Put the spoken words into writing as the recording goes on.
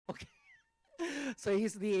So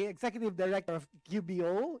he's the executive director of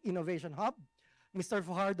QBO Innovation Hub. Mr.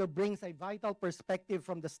 Fajardo brings a vital perspective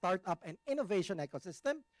from the startup and innovation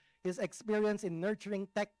ecosystem. His experience in nurturing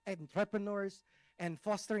tech entrepreneurs and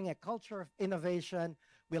fostering a culture of innovation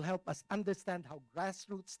will help us understand how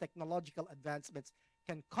grassroots technological advancements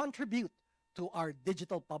can contribute to our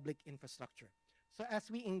digital public infrastructure. So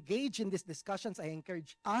as we engage in these discussions, I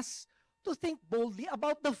encourage us to think boldly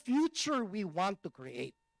about the future we want to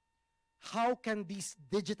create. How can these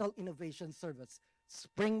digital innovations serve as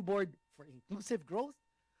springboard for inclusive growth?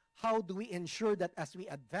 How do we ensure that as we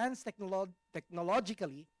advance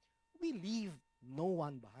technologically, we leave no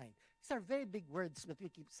one behind? These are very big words that we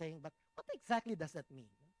keep saying, but what exactly does that mean?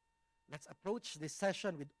 Let's approach this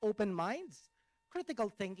session with open minds, critical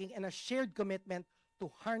thinking, and a shared commitment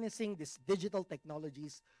to harnessing these digital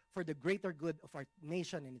technologies for the greater good of our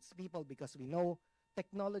nation and its people, because we know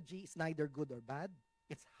technology is neither good or bad.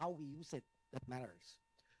 It's how we use it that matters.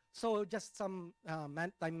 So just some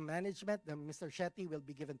time management. Mr. Shetty will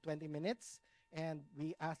be given 20 minutes, and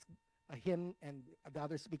we ask him and the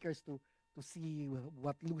other speakers to see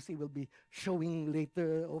what Lucy will be showing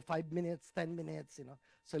later, 5 minutes, 10 minutes, you know.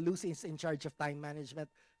 So Lucy is in charge of time management.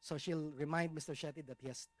 So she'll remind Mr. Shetty that he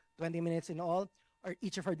has 20 minutes in all. Or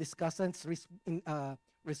each of our discussants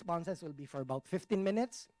responses will be for about 15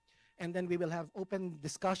 minutes. And then we will have open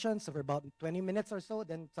discussions of about 20 minutes or so,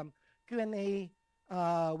 then some Q&A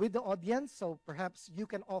with the audience. So perhaps you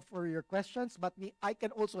can offer your questions, but I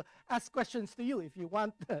can also ask questions to you if you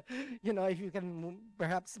want, you know, if you can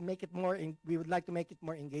perhaps make it more, we would like to make it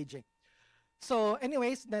more engaging. So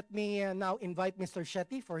anyways, let me now invite Mr.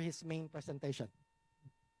 Shetty for his main presentation.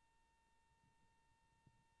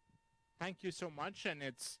 Thank you so much, and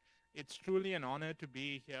it's truly an honor to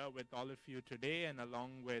be here with all of you today, and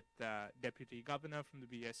along with Deputy Governor from the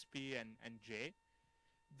BSP and Jay.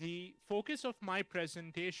 The focus of my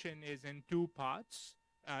presentation is in two parts.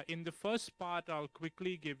 In the first part, I'll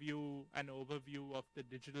quickly give you an overview of the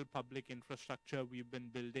digital public infrastructure we've been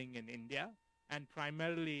building in India, and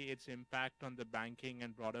primarily its impact on the banking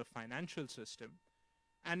and broader financial system.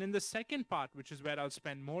 And in the second part, which is where I'll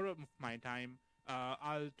spend more of my time,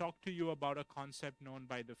 I'll talk to you about a concept known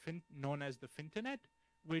as the Finternet,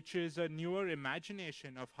 which is a newer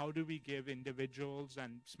imagination of how do we give individuals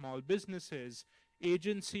and small businesses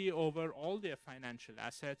agency over all their financial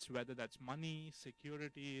assets, whether that's money,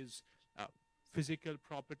 securities, physical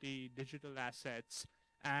property, digital assets.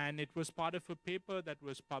 And it was part of a paper that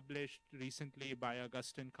was published recently by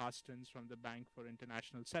Augustine Carstens from the Bank for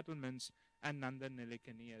International Settlements and Nandan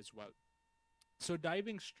Nilekani as well. So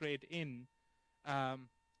diving straight in, let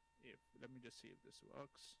me just see if this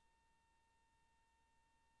works.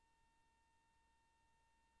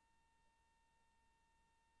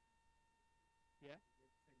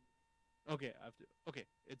 Yeah. Okay.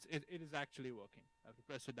 It is actually working. I have to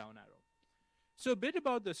press the down arrow. So a bit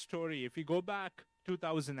about the story. If we go back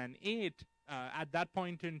 2008, at that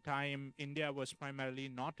point in time, India was primarily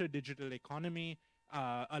not a digital economy.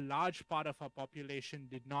 A large part of our population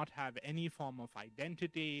did not have any form of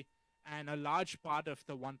identity, and a large part of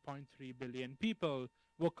the 1.3 billion people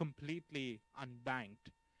were completely unbanked.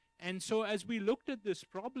 And so as we looked at this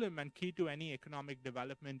problem, and key to any economic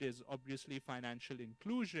development is obviously financial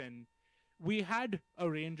inclusion, we had a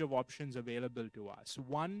range of options available to us.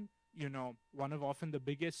 One of often the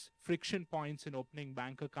biggest friction points in opening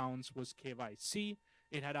bank accounts was KYC.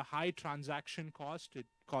 It had a high transaction cost. It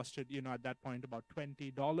costed, at that point about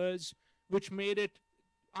 $20, which made it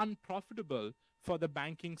unprofitable for the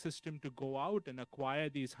banking system to go out and acquire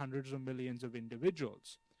these hundreds of millions of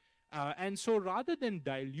individuals. And so rather than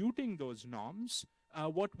diluting those norms,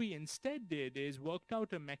 what we instead did is worked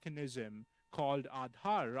out a mechanism called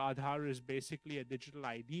Aadhaar. Aadhaar is basically a digital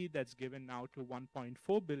ID that's given now to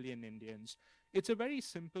 1.4 billion Indians. It's a very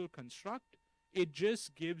simple construct. It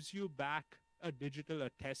just gives you back a digital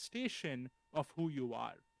attestation of who you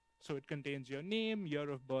are. So it contains your name, year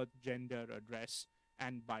of birth, gender, address,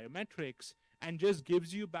 and biometrics, and just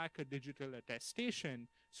gives you back a digital attestation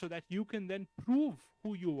so that you can then prove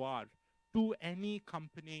who you are to any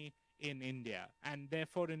company in India. And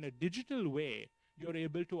therefore, in a digital way, you're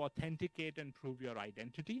able to authenticate and prove your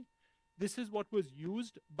identity. This is what was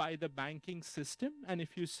used by the banking system. And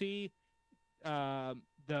if you see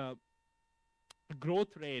the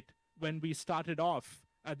growth rate when we started off,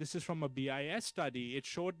 this is from a BIS study, it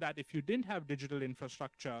showed that if you didn't have digital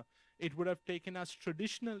infrastructure, it would have taken us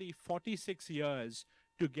traditionally 46 years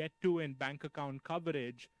to get to in bank account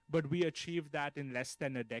coverage, but we achieved that in less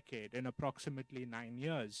than a decade, in approximately 9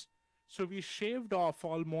 years. So we shaved off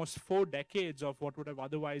almost 4 decades of what would have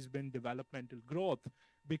otherwise been developmental growth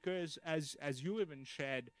because as you even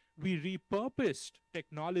shared, we repurposed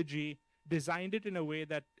technology, designed it in a way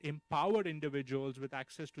that empowered individuals with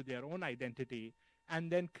access to their own identity,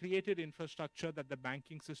 and then created infrastructure that the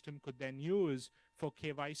banking system could then use for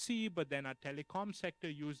KYC, but then our telecom sector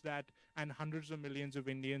used that, and hundreds of millions of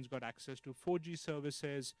Indians got access to 4G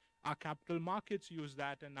services. Our capital markets use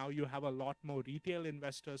that, and now you have a lot more retail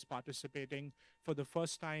investors participating. For the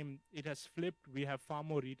first time, it has flipped. We have far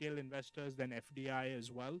more retail investors than FDI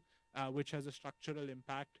as well, which has a structural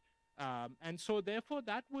impact. And so therefore,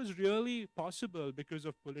 that was really possible because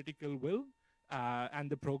of political will and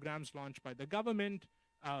the programs launched by the government,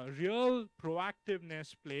 real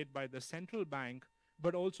proactiveness played by the central bank,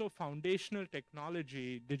 but also foundational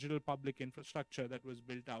technology, digital public infrastructure that was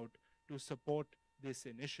built out to support this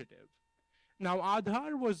initiative. Now,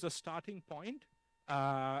 Aadhaar was the starting point.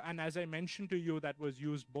 And as I mentioned to you, that was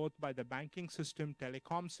used both by the banking system,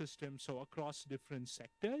 telecom system, so across different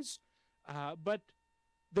sectors. But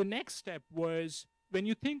the next step was, when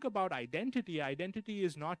you think about identity, identity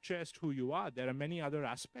is not just who you are. There are many other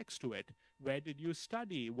aspects to it. Where did you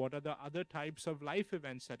study? What are the other types of life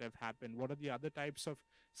events that have happened? What are the other types of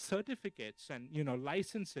certificates and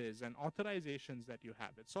licenses and authorizations that you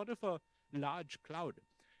have? It's sort of a large cloud.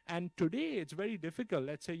 And today it's very difficult.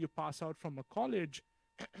 Let's say you pass out from a college.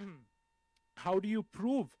 How do you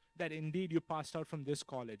prove that indeed you passed out from this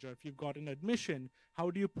college? Or if you've got an admission,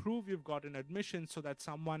 how do you prove you've got an admission so that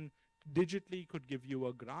someone digitally could give you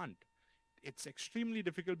a grant? It's extremely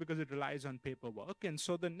difficult because it relies on paperwork. And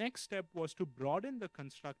so the next step was to broaden the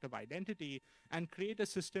construct of identity and create a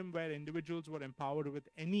system where individuals were empowered with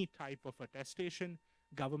any type of attestation,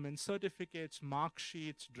 government certificates, mark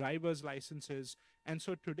sheets, driver's licenses. And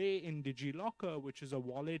so today in DigiLocker, which is a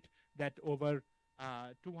wallet that over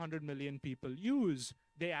 200 million people use,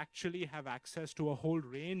 they actually have access to a whole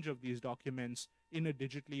range of these documents in a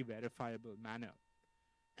digitally verifiable manner.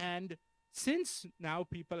 And since now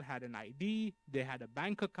people had an ID, they had a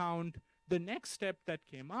bank account, the next step that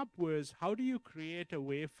came up was, how do you create a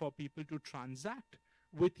way for people to transact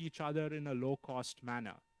with each other in a low-cost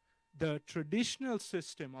manner? The traditional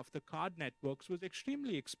system of the card networks was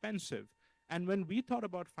extremely expensive. And when we thought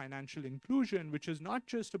about financial inclusion, which is not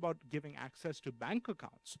just about giving access to bank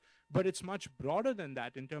accounts, but it's much broader than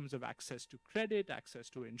that in terms of access to credit, access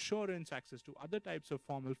to insurance, access to other types of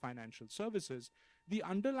formal financial services, the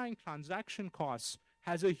underlying transaction costs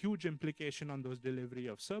has a huge implication on those delivery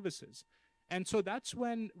of services. And so that's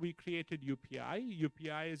when we created UPI.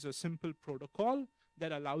 UPI is a simple protocol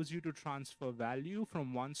that allows you to transfer value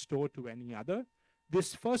from one store to any other.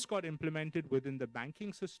 This first got implemented within the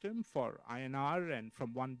banking system for INR and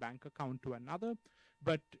from one bank account to another.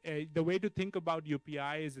 But the way to think about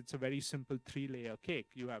UPI is it's a very simple three-layer cake.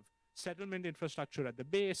 You have settlement infrastructure at the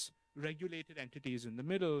base, regulated entities in the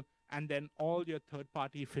middle, and then all your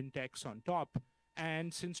third-party fintechs on top.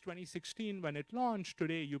 And since 2016, when it launched,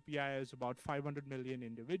 today UPI is about 500 million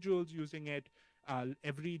individuals using it.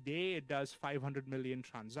 Every day it does 500 million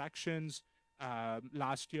transactions.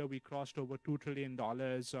 Last year, we crossed over $2 trillion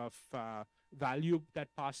of value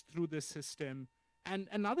that passed through this system. And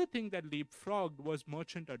another thing that leapfrogged was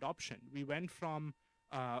merchant adoption. We went from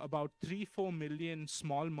about 3-4 million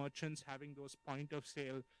small merchants having those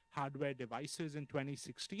point-of-sale hardware devices in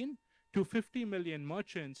 2016 to 50 million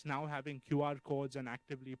merchants now having QR codes and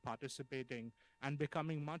actively participating and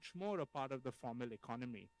becoming much more a part of the formal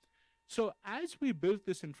economy. So as we built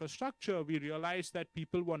this infrastructure, we realized that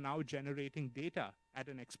people were now generating data at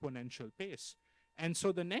an exponential pace. And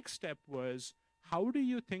so the next step was, how do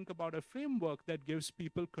you think about a framework that gives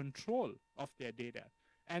people control of their data?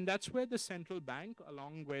 And that's where the central bank,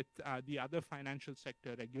 along with the other financial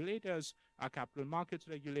sector regulators, our capital markets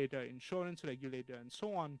regulator, insurance regulator, and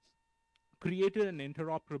so on, created an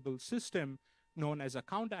interoperable system known as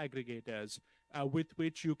account aggregators, with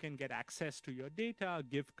which you can get access to your data,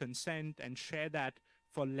 give consent, and share that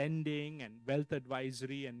for lending and wealth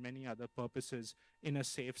advisory and many other purposes in a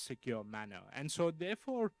safe, secure manner. And so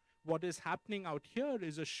therefore, what is happening out here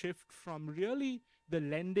is a shift from really the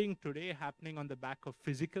lending today happening on the back of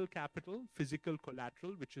physical capital, physical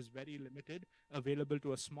collateral, which is very limited, available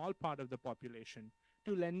to a small part of the population,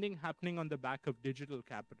 to lending happening on the back of digital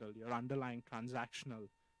capital, your underlying transactional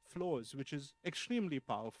flows, which is extremely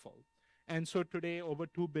powerful. And so today, over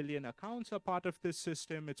 2 billion accounts are part of this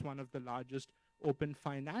system. It's one of the largest open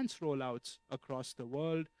finance rollouts across the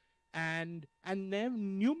world. And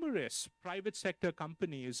then numerous private sector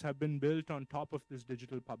companies have been built on top of this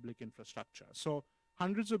digital public infrastructure. So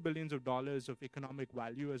hundreds of billions of dollars of economic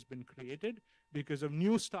value has been created because of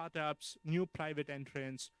new startups, new private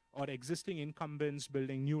entrants, or existing incumbents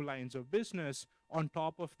building new lines of business on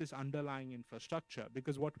top of this underlying infrastructure.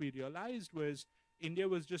 Because what we realized was India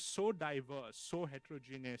was just so diverse, so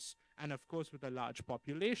heterogeneous, and of course, with a large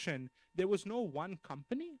population, there was no one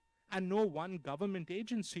company and no one government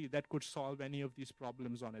agency that could solve any of these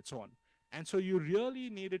problems on its own. And so you really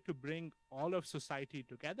needed to bring all of society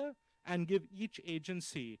together and give each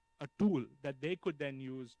agency a tool that they could then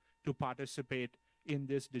use to participate in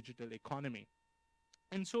this digital economy.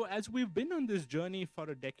 And so as we've been on this journey for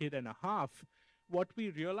a decade and a half, what we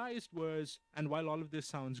realized was, and while all of this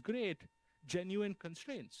sounds great, genuine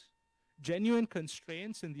constraints. Genuine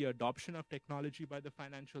constraints in the adoption of technology by the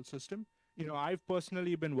financial system. I've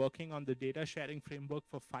personally been working on the data sharing framework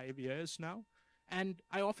for 5 years now. And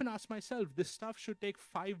I often ask myself, this stuff should take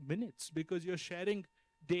 5 minutes because you're sharing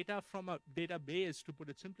data from a database, to put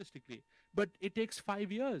it simplistically. But it takes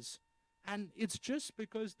 5 years. And it's just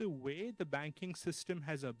because the way the banking system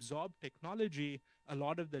has absorbed technology, a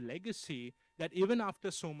lot of the legacy, that even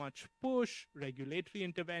after so much push, regulatory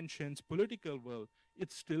interventions, political will,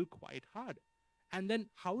 it's still quite hard. And then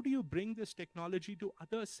how do you bring this technology to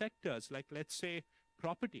other sectors, like let's say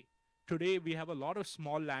property? Today, we have a lot of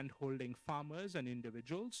small landholding farmers and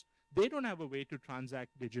individuals. They don't have a way to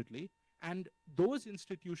transact digitally. And those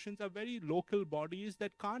institutions are very local bodies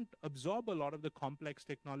that can't absorb a lot of the complex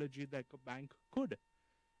technology that a bank could.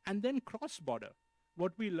 And then cross-border.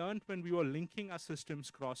 What we learned when we were linking our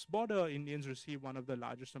systems cross-border, Indians receive one of the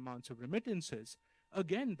largest amounts of remittances.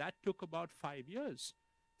 Again, that took about 5 years,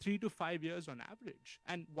 3 to 5 years on average.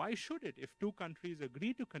 And why should it? If two countries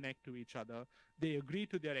agree to connect to each other, they agree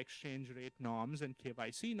to their exchange rate norms and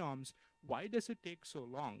KYC norms, why does it take so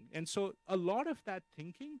long? And so a lot of that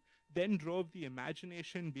thinking then drove the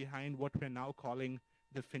imagination behind what we're now calling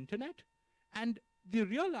the Finternet. And the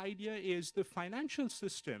real idea is the financial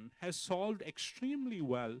system has solved extremely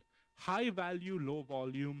well high value, low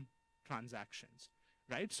volume transactions,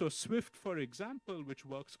 right? So SWIFT, for example, which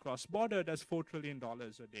works cross-border, does $4 trillion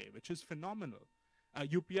a day, which is phenomenal.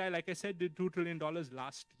 UPI, like I said, did $2 trillion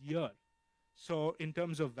last year. So in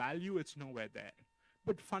terms of value, it's nowhere there.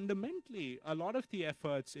 But fundamentally, a lot of the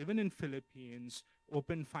efforts, even in Philippines,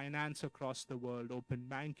 open finance across the world, open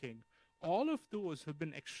banking, all of those have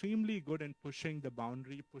been extremely good in pushing the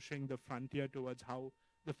boundary, pushing the frontier towards how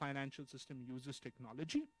the financial system uses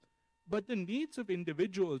technology. But the needs of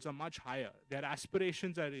individuals are much higher. Their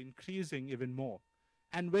aspirations are increasing even more.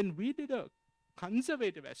 And when we did a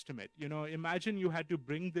conservative estimate, imagine you had to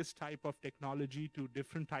bring this type of technology to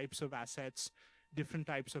different types of assets, different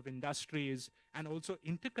types of industries, and also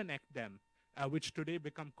interconnect them, which today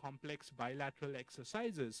become complex bilateral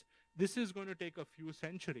exercises. This is going to take a few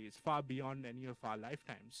centuries, far beyond any of our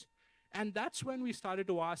lifetimes. And that's when we started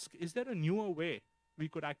to ask, is there a newer way we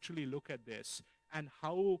could actually look at this, and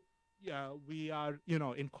how we are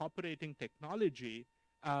incorporating technology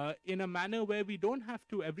in a manner where we don't have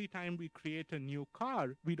to, every time we create a new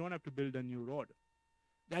car, we don't have to build a new road.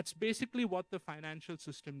 That's basically what the financial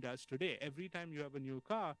system does today. Every time you have a new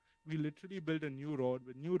car, we literally build a new road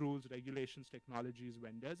with new rules, regulations, technologies,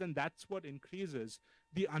 vendors, and that's what increases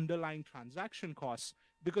the underlying transaction costs,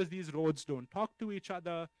 because these roads don't talk to each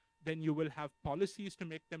other. Then you will have policies to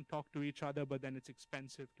make them talk to each other, but then it's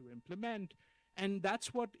expensive to implement. And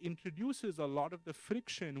that's what introduces a lot of the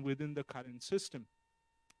friction within the current system.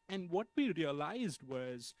 And what we realized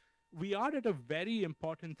was we are at a very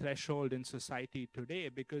important threshold in society today,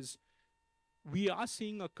 because we are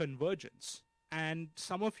seeing a convergence. And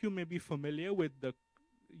some of you may be familiar with the,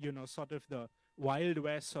 sort of the wild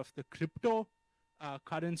west of the crypto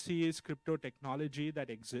currencies, crypto technology that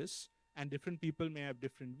exists. And different people may have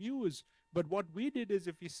different views. But what we did is,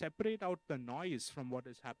 if we separate out the noise from what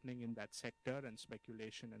is happening in that sector and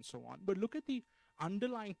speculation and so on, but look at the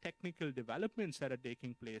underlying technical developments that are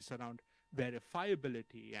taking place around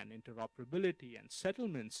verifiability and interoperability and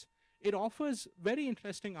settlements, it offers very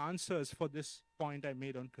interesting answers for this point I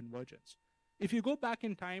made on convergence. If you go back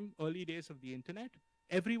in time, early days of the internet,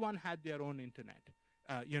 everyone had their own internet.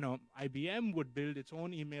 IBM would build its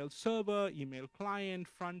own email server, email client,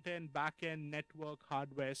 front end, back end, network,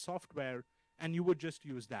 hardware, software, and you would just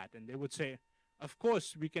use that. And they would say, of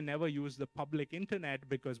course, we can never use the public internet,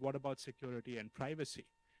 because what about security and privacy,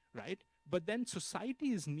 right? But then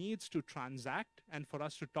society's needs to transact and for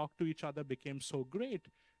us to talk to each other became so great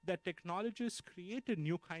that technologists created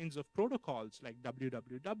new kinds of protocols like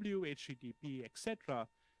www, HTTP, etc.,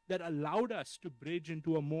 that allowed us to bridge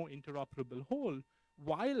into a more interoperable whole,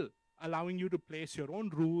 while allowing you to place your own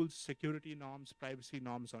rules, security norms, privacy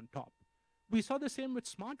norms on top. We saw the same with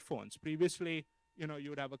smartphones. Previously, you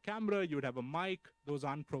would have a camera, you would have a mic. Those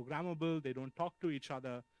aren't programmable. They don't talk to each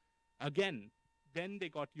other. Again, then they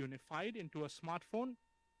got unified into a smartphone,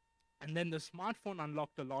 and then the smartphone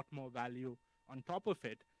unlocked a lot more value on top of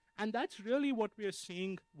it. And that's really what we are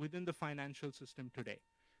seeing within the financial system today.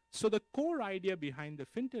 So the core idea behind the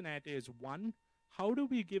Finternet is, one, how do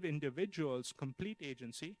we give individuals complete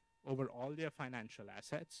agency over all their financial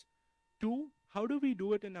assets? Two, how do we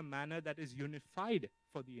do it in a manner that is unified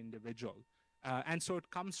for the individual? And so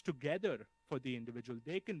it comes together for the individual.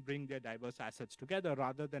 They can bring their diverse assets together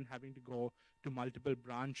rather than having to go to multiple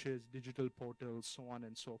branches, digital portals, so on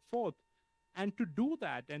and so forth. And to do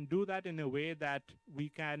that, and do that in a way that we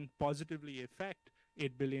can positively affect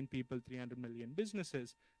 8 billion people, 300 million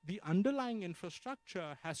businesses, the underlying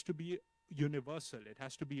infrastructure has to be universal. It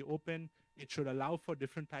has to be open. It should allow for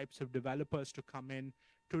different types of developers to come in.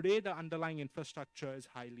 Today, the underlying infrastructure is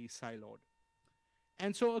highly siloed.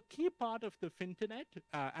 And so a key part of the Finternet,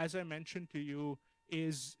 as I mentioned to you,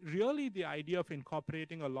 is really the idea of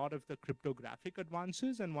incorporating a lot of the cryptographic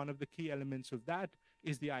advances. And one of the key elements of that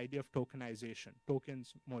is the idea of tokenization,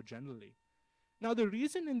 tokens more generally. Now, the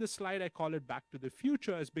reason in this slide I call it back to the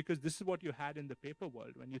future is because this is what you had in the paper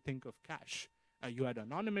world when you think of cash. You had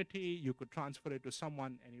anonymity, you could transfer it to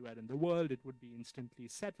someone anywhere in the world, it would be instantly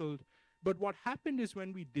settled. But what happened is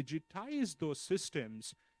when we digitized those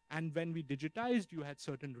systems, and when we digitized, you had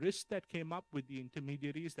certain risks that came up with the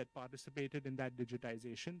intermediaries that participated in that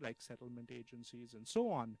digitization, like settlement agencies and so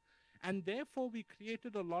on. And therefore, we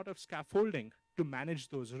created a lot of scaffolding to manage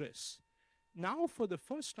those risks. Now, for the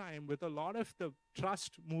first time, with a lot of the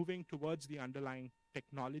trust moving towards the underlying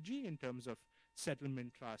technology in terms of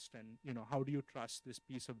settlement trust and, how do you trust this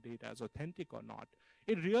piece of data as authentic or not,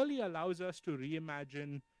 it really allows us to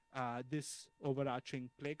reimagine this overarching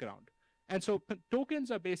playground. And so tokens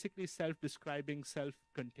are basically self-describing,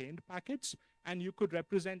 self-contained packets, and you could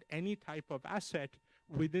represent any type of asset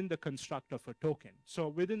within the construct of a token. So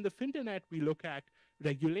within the Finternet, we look at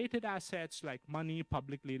regulated assets like money,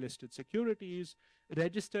 publicly listed securities,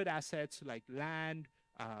 registered assets like land,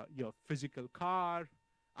 your physical car,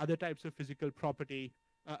 other types of physical property,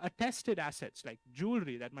 attested assets like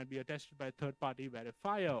jewelry that might be attested by a third-party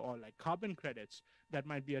verifier, or like carbon credits that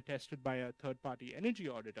might be attested by a third-party energy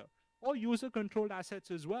auditor, or user-controlled assets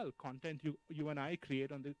as well, content you and I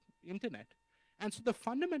create on the internet. And so the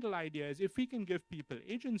fundamental idea is if we can give people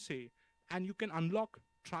agency and you can unlock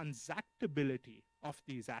transactability of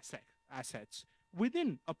these assets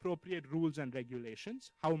within appropriate rules and regulations,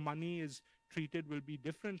 how money is treated will be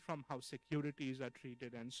different from how securities are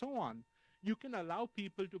treated and so on. You can allow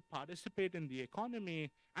people to participate in the economy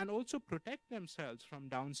and also protect themselves from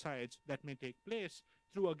downsides that may take place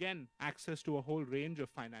through, again, access to a whole range of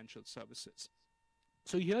financial services.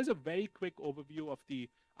 So here's a very quick overview of the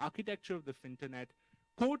architecture of the Finternet.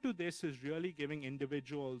 Core to this is really giving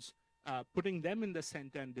individuals, putting them in the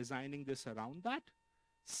center and designing this around that.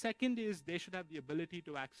 Second is they should have the ability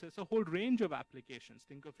to access a whole range of applications.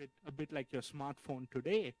 Think of it a bit like your smartphone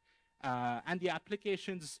today. And the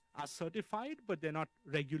applications are certified, but they're not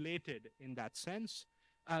regulated in that sense.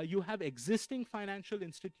 You have existing financial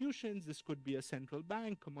institutions. This could be a central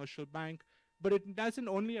bank, commercial bank, but it doesn't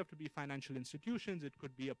only have to be financial institutions. It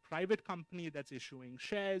could be a private company that's issuing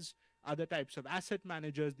shares, other types of asset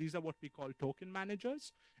managers. These are what we call token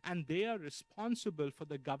managers, and they are responsible for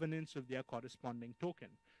the governance of their corresponding token.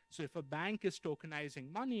 So if a bank is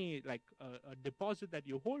tokenizing money, like a deposit that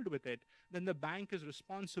you hold with it, then the bank is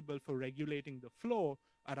responsible for regulating the flow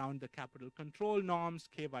around the capital control norms,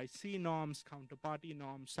 KYC norms, counterparty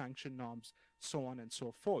norms, sanction norms, so on and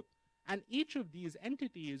so forth. And each of these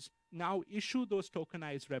entities now issue those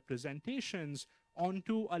tokenized representations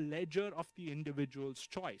onto a ledger of the individual's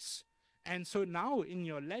choice. And so now in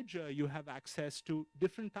your ledger, you have access to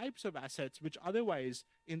different types of assets, which otherwise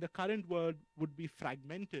in the current world would be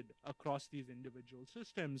fragmented across these individual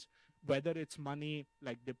systems, whether it's money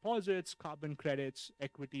like deposits, carbon credits,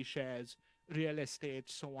 equity shares, real estate,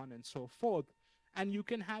 so on and so forth. And you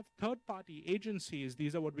can have third-party agencies,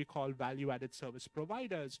 these are what we call value-added service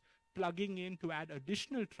providers, plugging in to add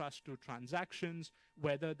additional trust to transactions,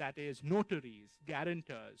 whether that is notaries,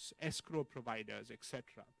 guarantors, escrow providers,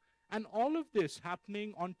 etc. And all of this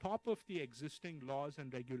happening on top of the existing laws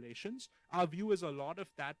and regulations. Our view is a lot of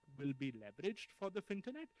that will be leveraged for the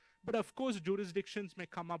Finternet. But of course, jurisdictions may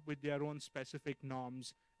come up with their own specific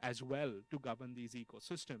norms as well to govern these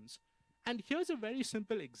ecosystems. And here's a very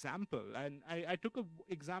simple example. And I took an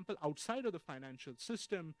example outside of the financial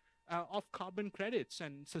system of carbon credits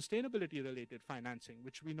and sustainability related financing,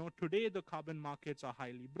 which we know today the carbon markets are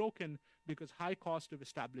highly broken because high cost of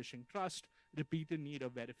establishing trust, repeated need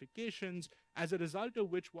of verifications, as a result of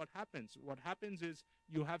which what happens? What happens is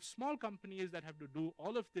you have small companies that have to do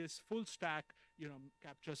all of this full stack,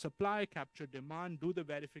 capture supply, capture demand, do the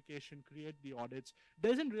verification, create the audits,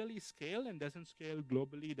 doesn't really scale and doesn't scale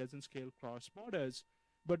globally, doesn't scale cross borders.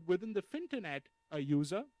 But within the Finternet, a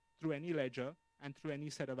user through any ledger and through any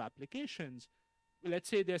set of applications, let's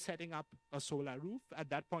say they're setting up a solar roof. At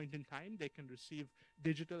that point in time, they can receive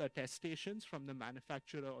digital attestations from the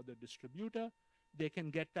manufacturer or the distributor. They can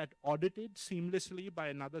get that audited seamlessly by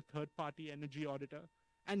another third-party energy auditor.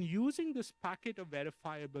 And using this packet of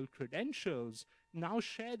verifiable credentials, now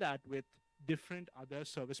share that with different other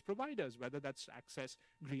service providers, whether that's access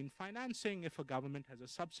green financing, if a government has a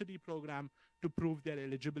subsidy program to prove their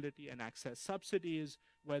eligibility and access subsidies,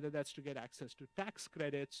 whether that's to get access to tax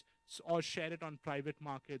credits, or share it on private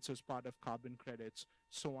markets as part of carbon credits,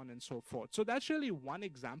 so on and so forth. So that's really one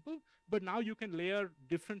example, but now you can layer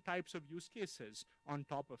different types of use cases on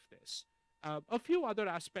top of this. A few other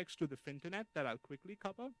aspects to the Finternet that I'll quickly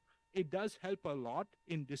cover. It does help a lot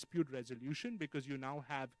in dispute resolution because you now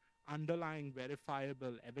have underlying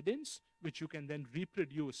verifiable evidence, which you can then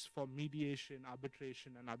reproduce for mediation,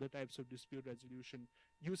 arbitration, and other types of dispute resolution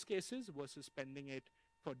use cases versus spending it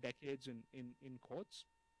for decades in courts.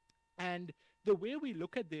 And the way we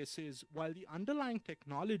look at this is while the underlying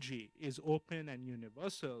technology is open and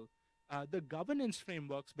universal, the governance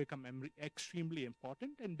frameworks become extremely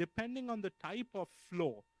important. And depending on the type of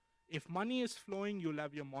flow, if money is flowing, you'll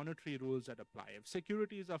have your monetary rules that apply. If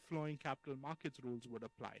securities are flowing, capital markets rules would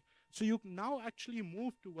apply. So you now actually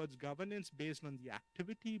move towards governance based on the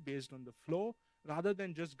activity, based on the flow, rather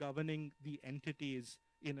than just governing the entities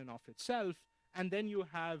in and of itself. And then you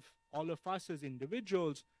have all of us as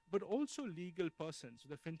individuals, but also legal persons.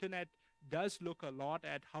 The Finternet does look a lot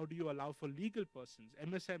at how do you allow for legal persons,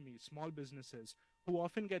 MSMEs, small businesses, who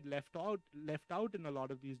often get left out in a lot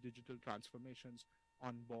of these digital transformations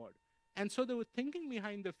on board. And so the thinking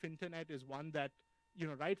behind the Finternet is one that,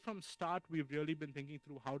 right from start, we've really been thinking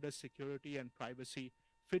through how does security and privacy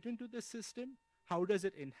fit into the system? How does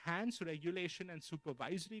it enhance regulation and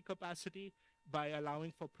supervisory capacity by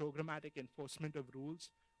allowing for programmatic enforcement of rules?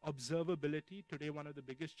 Observability. Today, one of the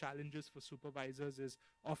biggest challenges for supervisors is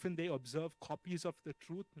often they observe copies of the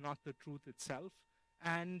truth, not the truth itself.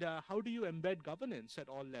 And how do you embed governance at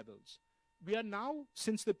all levels? We are now,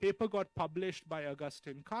 since the paper got published by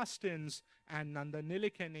Augustine Carstens and Nanda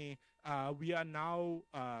Nilekani, we are now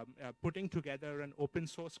putting together an open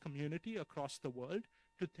source community across the world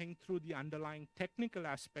to think through the underlying technical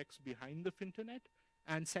aspects behind the Finternet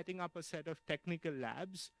and setting up a set of technical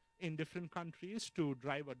labs in different countries to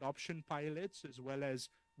drive adoption pilots as well as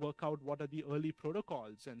work out what are the early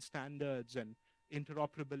protocols and standards and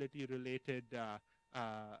interoperability related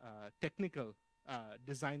technical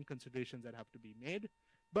design considerations that have to be made.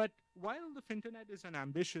 But while the Finternet is an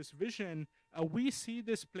ambitious vision, we see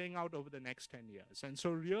this playing out over the next 10 years. And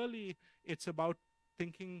so really it's about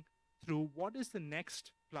thinking through what is the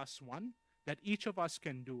next +1 that each of us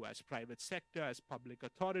can do as private sector, as public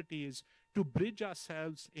authorities, to bridge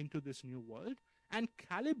ourselves into this new world and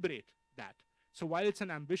calibrate that. So while it's an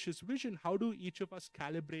ambitious vision, how do each of us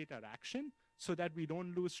calibrate our action so that we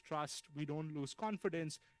don't lose trust, we don't lose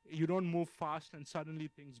confidence, you don't move fast and suddenly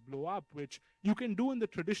things blow up, which you can do in the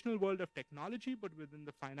traditional world of technology, but within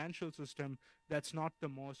the financial system, that's not the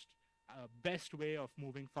most best way of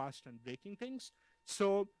moving fast and breaking things.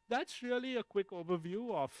 So that's really a quick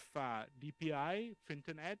overview of DPI,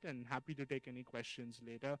 Finternet, and happy to take any questions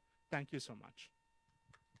later. Thank you so much.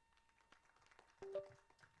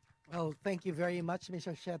 Well, thank you very much,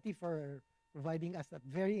 Mr. Shetty, for providing us that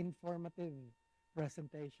very informative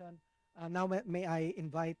presentation. Now, may I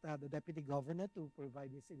invite the Deputy Governor to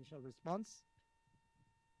provide his initial response?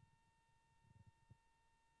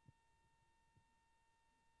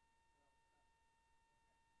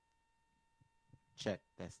 Check,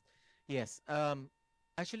 test. Yes.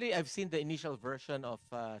 Actually, I've seen the initial version of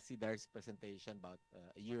Siddharth's presentation about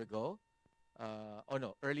a year ago. Oh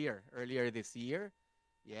no, earlier this year.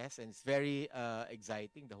 Yes, and it's very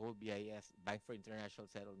exciting. The whole BIS, Bank for International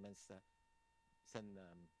Settlements, it's an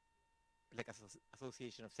like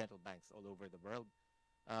association of central banks all over the world,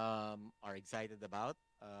 are excited about.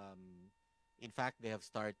 In fact, they have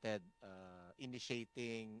started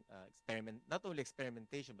initiating not only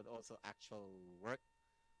experimentation, but also actual work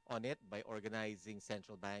on it by organizing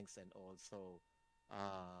central banks and also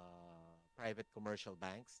private commercial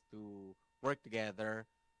banks to work together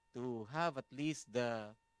to have at least the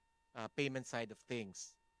payment side of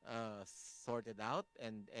things sorted out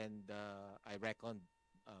and I reckon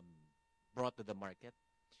um, brought to the market.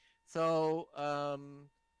 So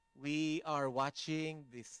we are watching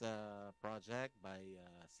this project by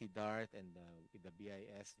Siddharth and with the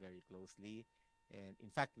BIS very closely. And in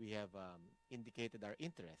fact, we have indicated our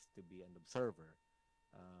interest to be an observer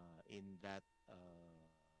in that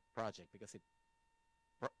project because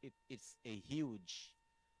it's a huge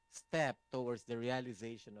step towards the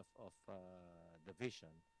realization of the vision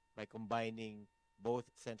by combining both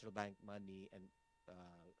central bank money and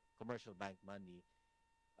commercial bank money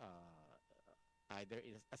either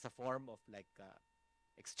as a form of like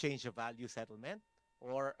exchange of value settlement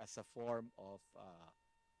or as a form of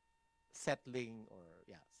settling or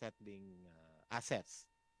settling assets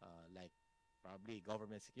like probably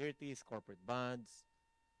government securities, corporate bonds,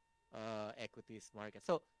 equities market.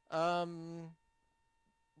 So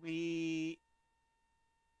we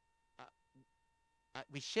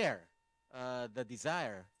we share the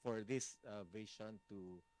desire for this vision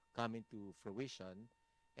to come into fruition,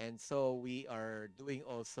 and so we are doing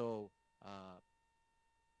also.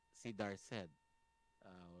 Siddhar said,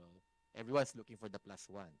 everyone's looking for the +1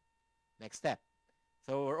 next step.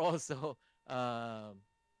 So we're also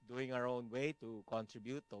doing our own way to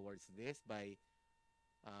contribute towards this by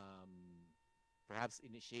perhaps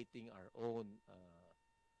initiating our own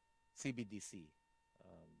CBDC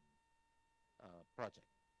project.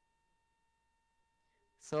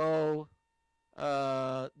 So,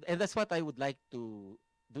 and that's what I would like to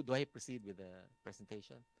do. Do I proceed with the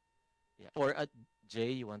presentation? Yeah. Or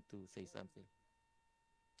Jay, you want to say something?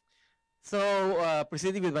 So,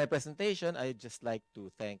 proceeding with my presentation, I'd just like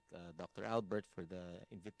to thank Dr. Albert for the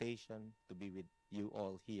invitation to be with you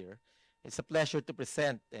all here. It's a pleasure to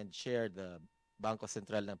present and share the Bangko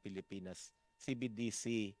Sentral ng Pilipinas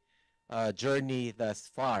CBDC journey thus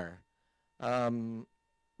far.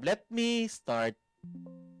 Let me start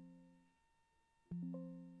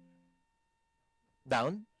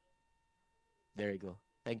down. There you go.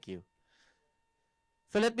 Thank you.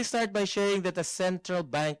 So let me start by sharing that a central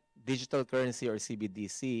bank digital currency or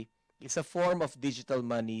CBDC is a form of digital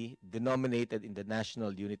money denominated in the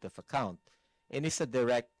national unit of account and is a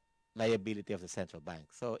direct liability of the central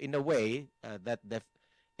bank. So in a way,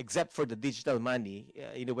 except for the digital money,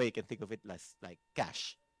 in a way you can think of it as like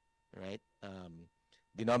cash, right?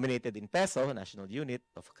 Denominated in peso, national unit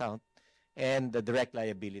of account, and the direct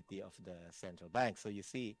liability of the central bank. So you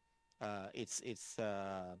see, it's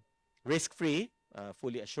risk-free,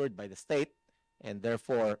 fully assured by the state, and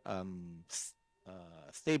therefore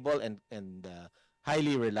stable and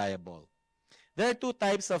highly reliable. There are two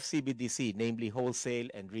types of CBDC, namely wholesale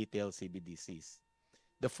and retail CBDCs.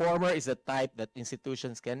 The former is a type that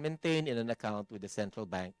institutions can maintain in an account with the central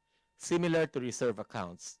bank, similar to reserve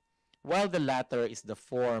accounts, while the latter is the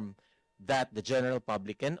form that the general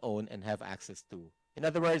public can own and have access to. In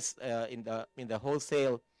other words, in the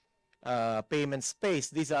wholesale payment space,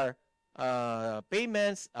 these are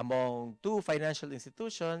payments among two financial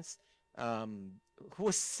institutions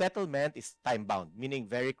whose settlement is time-bound, meaning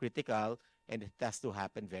very critical, and it has to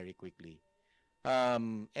happen very quickly.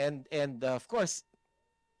 And of course,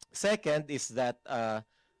 second is that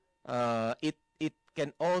it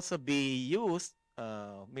can also be used,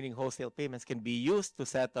 meaning wholesale payments can be used to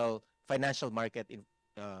settle financial market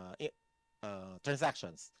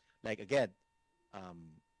transactions. Like again,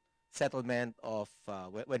 settlement of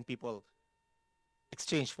when people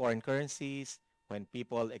exchange foreign currencies, when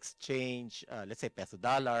people exchange, let's say, peso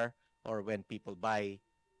dollar, or when people buy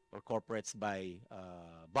or corporates buy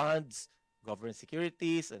bonds, government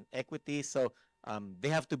securities, and equities. So they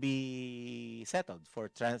have to be settled for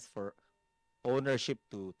transfer, ownership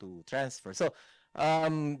to transfer. So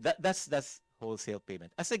that's wholesale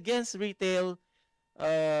payment. As against retail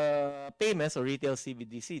payments or retail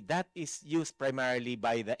CBDC, that is used primarily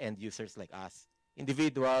by the end users like us,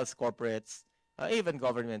 individuals, corporates, even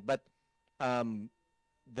government. But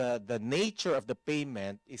the nature of the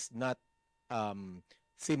payment is not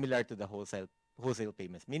similar to the wholesale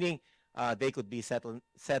payments, meaning they could be settled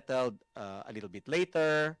a little bit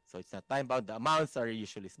later, so it's not time bound. The amounts are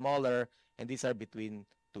usually smaller, and these are between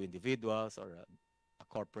two individuals or a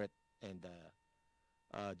corporate and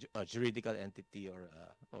a juridical entity or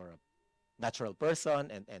a natural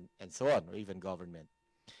person, and so on, or even government.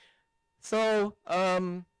 So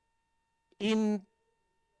in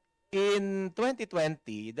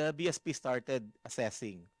 2020, the BSP started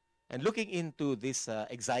assessing and looking into this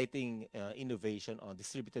exciting innovation on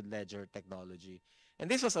distributed ledger technology. And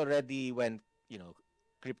this was already when,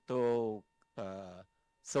 crypto,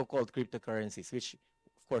 so-called cryptocurrencies, which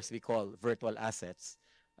of course we call virtual assets,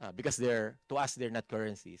 because to us they're not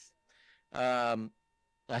currencies, um,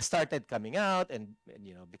 started coming out and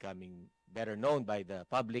becoming better known by the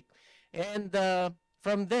public, and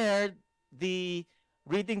from there, the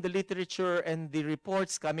reading the literature and the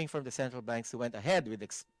reports coming from the central banks who went ahead with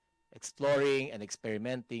exploring and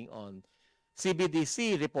experimenting on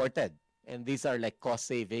CBDC reported. And these are like cost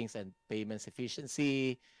savings and payments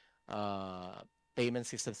efficiency, payment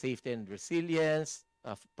system safety and resilience,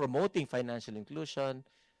 promoting financial inclusion,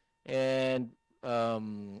 and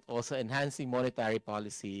also enhancing monetary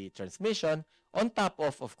policy transmission, on top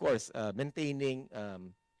of course, maintaining the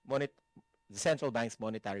central bank's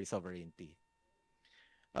monetary sovereignty.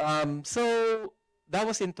 So that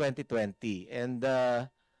was in 2020. And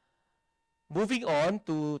moving on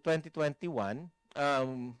to 2021,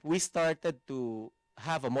 we started to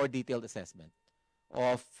have a more detailed assessment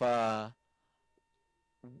of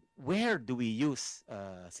where do we use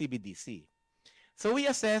CBDC. So we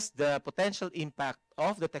assessed the potential impact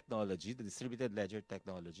of the technology, the distributed ledger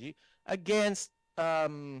technology, against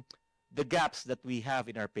the gaps that we have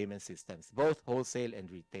in our payment systems, both wholesale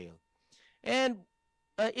and retail. And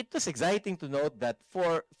it was exciting to note that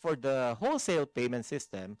for the wholesale payment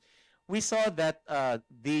system, we saw that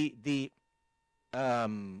the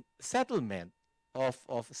settlement of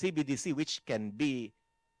CBDC, which can be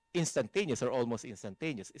instantaneous or almost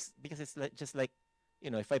instantaneous, is because it's just like,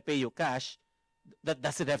 if I pay you cash, that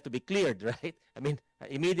doesn't have to be cleared, right? I mean,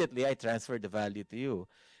 immediately I transfer the value to you.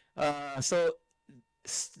 So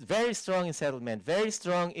very strong in settlement, very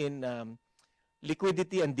strong in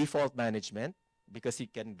liquidity and default management, because you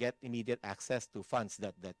can get immediate access to funds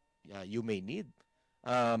that you may need.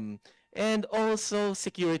 And also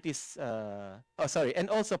securities, and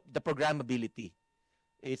also the programmability.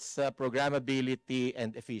 It's programmability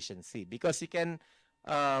and efficiency, because you can,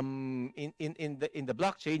 in the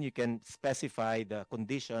blockchain, you can specify the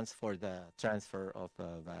conditions for the transfer of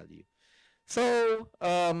value. So,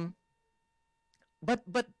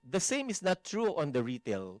 but the same is not true on the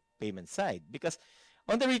retail payment side, because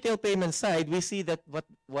on the retail payment side, we see that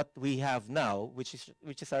what we have now, which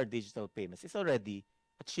is our digital payments, is already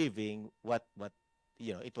achieving what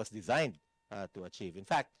it was designed to achieve. In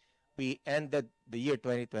fact, we ended the year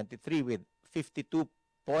 2023 with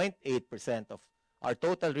 52.8% of our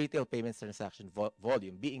total retail payments transaction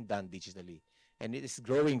volume being done digitally, and it is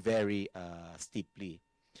growing very steeply.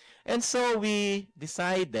 And so we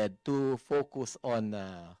decided to focus on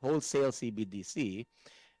wholesale CBDC,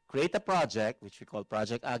 create a project which we call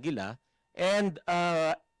Project Aguila, and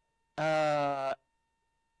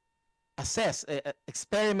assess,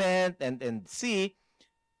 experiment, and see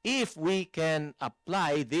if we can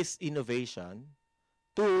apply this innovation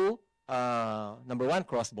to number one,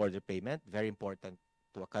 cross-border payment, very important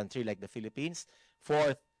to a country like the Philippines,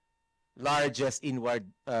 fourth largest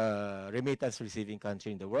inward remittance receiving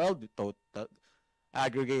country in the world, total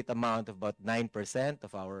aggregate amount of about 9%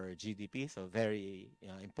 of our GDP, so very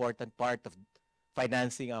important part of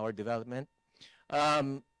financing our development.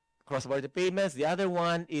 Cross-border payments. The other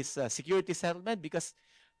one is security settlement, because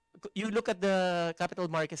you look at the capital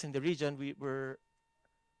markets in the region,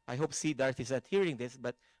 I hope Siddharth is not hearing this,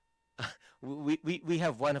 but we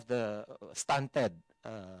have one of the stunted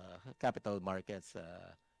capital markets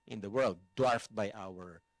in the world, dwarfed by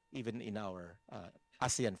even in our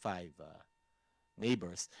ASEAN 5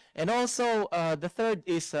 neighbors. And also, the third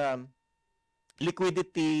is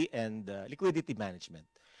liquidity and liquidity management.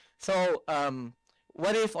 So,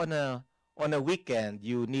 what if on a weekend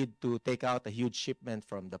you need to take out a huge shipment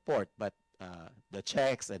from the port, but the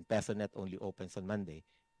checks and PesoNet only opens on Monday?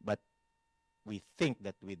 But we think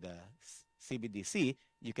that with the CBDC,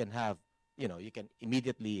 you can have, you can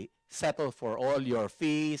immediately settle for all your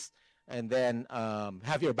fees, and then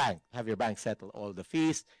have your bank settle all the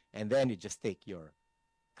fees, and then you just take your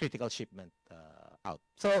critical shipment out.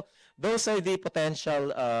 So those are the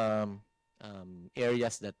potential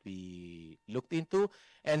areas that we looked into.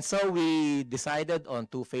 And so we decided on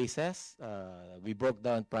 2 phases. We broke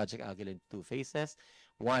down Project Aguila into 2 phases.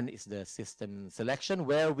 One is the system selection,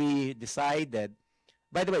 where we decided,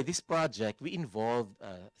 by the way, this project, we involved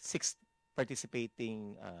 6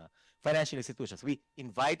 participating financial institutions. We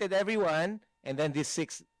invited everyone, and then these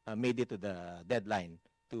 6 made it to the deadline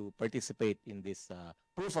to participate in this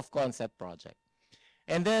proof of concept project.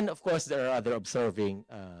 And then, of course, there are other observers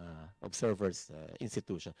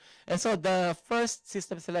institutions. And so the first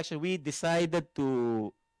system selection, we decided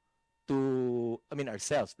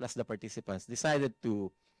ourselves plus the participants decided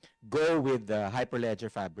to go with the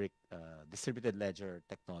Hyperledger Fabric distributed ledger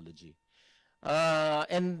technology.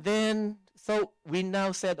 And then, so we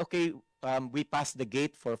now said, okay, we passed the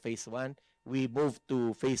gate for phase 1. we move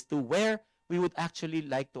to phase 2, where we would actually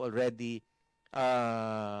like to already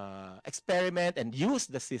experiment and use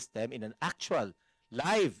the system in an actual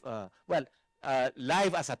live,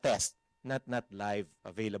 live as a test, not live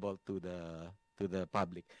available to the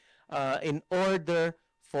public, in order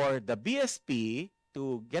for the BSP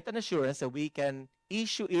to get an assurance that we can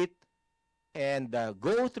issue it and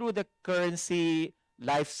go through the currency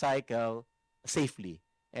life cycle safely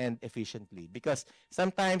and efficiently. Because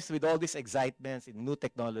sometimes with all these excitements in new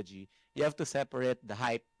technology, you have to separate the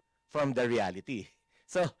hype from the reality.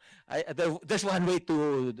 So there's one way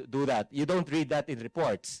to do that. You don't read that in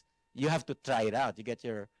reports. You have to try it out.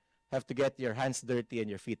 Have to get your hands dirty and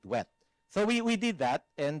your feet wet. So we did that,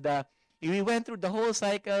 and we went through the whole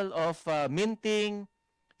cycle of minting,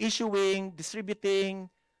 issuing, distributing,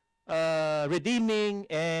 redeeming,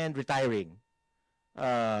 and retiring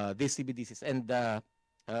these CBDCs. And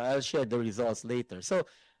I'll share the results later. So,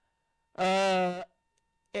 and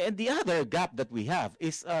the other gap that we have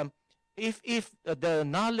is if the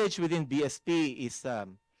knowledge within BSP is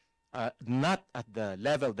not at the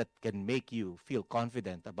level that can make you feel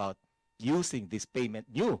confident about using this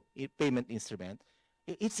new payment instrument,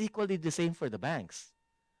 it's equally the same for the banks.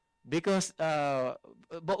 Because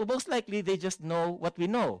most likely they just know what we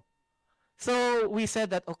know. So we said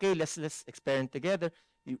that, okay, let's experiment together.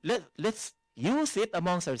 Let's use it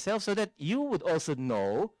amongst ourselves so that you would also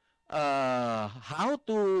know how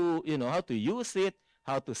to use it,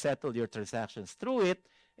 how to settle your transactions through it,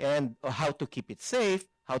 and how to keep it safe,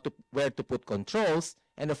 where to put controls,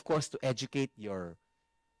 and of course to educate your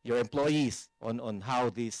employees on how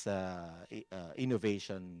this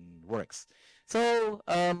innovation works. So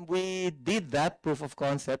we did that proof of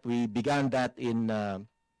concept. We began that in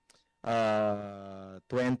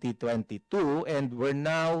 2022, and we're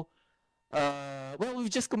now we've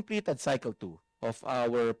just completed cycle 2 of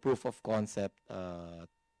our proof of concept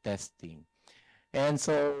testing. And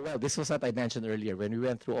so, this was what I mentioned earlier when we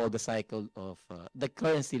went through all the cycle of the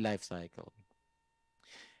currency life cycle.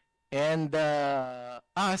 And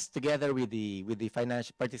us, together with the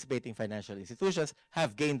participating financial institutions,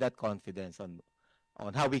 have gained that confidence on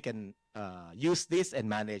how we can use this and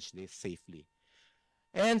manage this safely.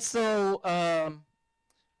 And so,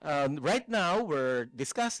 right now we're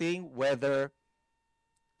discussing whether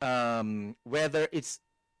there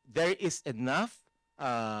is enough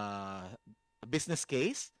business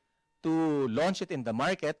case to launch it in the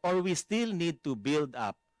market, or we still need to build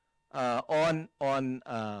up on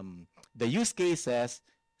the use cases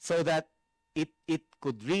so that it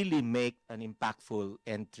could really make an impactful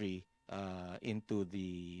entry into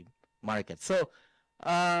the market. So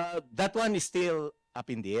that one is still up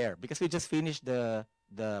in the air because we just finished the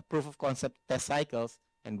proof of concept test cycles,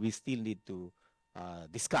 and we still need to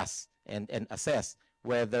discuss and assess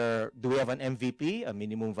whether do we have an MVP, a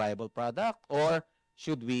minimum viable product, or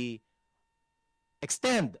should we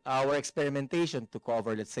extend our experimentation to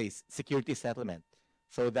cover, let's say, security settlement,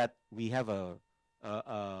 so that we have a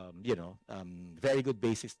very good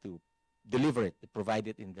basis to deliver it, to provide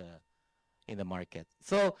it in the market.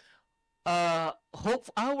 So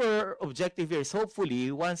our objective here is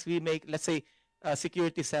hopefully once we make, let's say,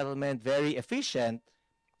 security settlement very efficient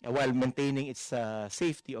while maintaining its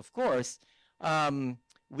safety, of course,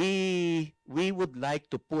 we would like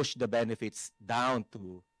to push the benefits down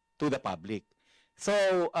to the public.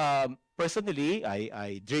 So personally,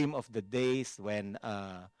 I dream of the days when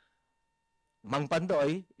Mang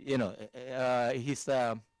Pandoy, his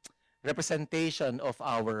representation of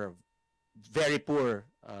our very poor,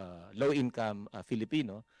 low-income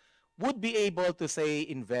Filipino would be able to, say,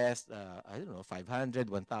 invest, 500,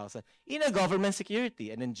 1,000 in a government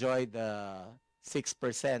security and enjoy the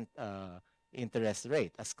 6% interest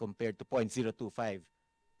rate as compared to 0.025%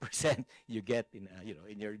 you get in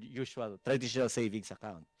your usual traditional savings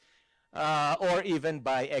account, or even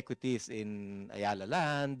buy equities in Ayala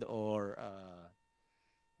Land, or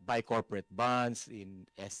buy corporate bonds in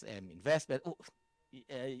SM Investment.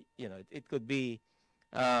 It could be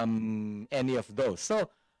any of those. So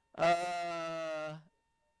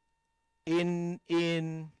in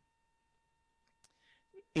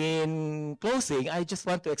closing, I just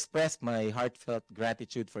want to express my heartfelt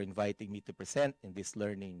gratitude for inviting me to present in this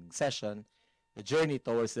learning session. The journey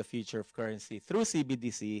towards the future of currency through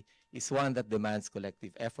CBDC is one that demands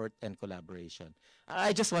collective effort and collaboration.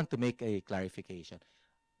 I just want to make a clarification.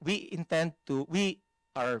 We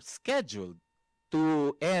are scheduled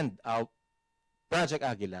to end our Project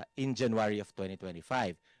Aguila in January of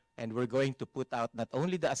 2025. And we're going to put out not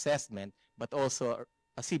only the assessment, but also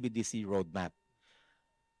a CBDC roadmap.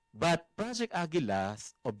 But Project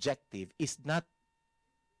Aguila's objective is not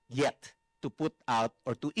yet to put out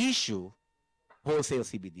or to issue wholesale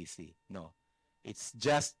CBDC. No, it's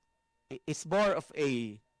just, it's more of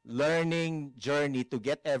a learning journey to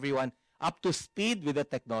get everyone up to speed with the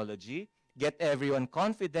technology, get everyone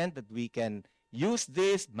confident that we can use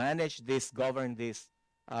this, manage this, govern this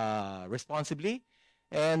responsibly,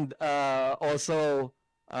 and also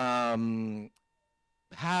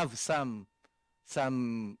have some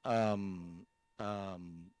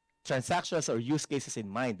transactions or use cases in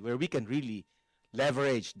mind where we can really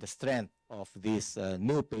leverage the strength of this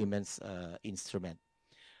new payments instrument.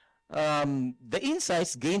 The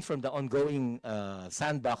insights gained from the ongoing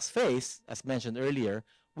sandbox phase, as mentioned earlier,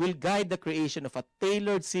 will guide the creation of a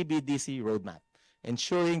tailored CBDC roadmap,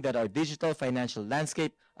 ensuring that our digital financial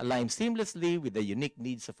landscape aligns seamlessly with the unique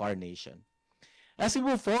needs of our nation. As we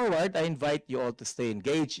move forward, I invite you all to stay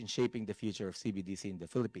engaged in shaping the future of CBDC in the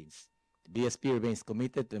Philippines. The BSP remains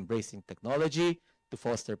committed to embracing technology to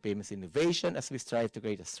foster payments innovation as we strive to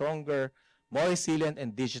create a stronger, more resilient,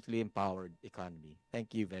 and digitally empowered economy.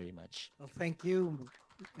 Thank you very much. Well, thank you,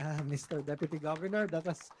 Mr. Deputy Governor. That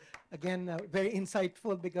was, again, very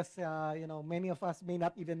insightful because, many of us may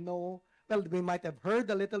not even know. Well, we might have heard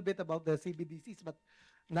a little bit about the CBDCs, but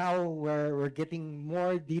now we're getting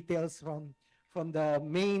more details from the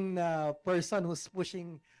main person who's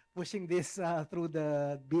pushing this through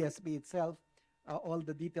the BSP itself. All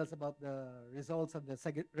the details about the results of the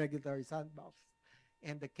regulatory sandbox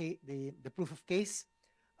and the proof of case.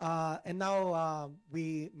 And now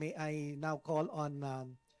I now call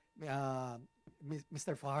on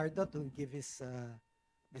Mr. Fajardo to give his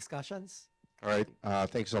discussions. All right.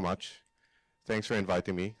 Thanks so much. Thanks for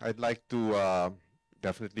inviting me. I'd like to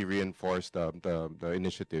definitely reinforce the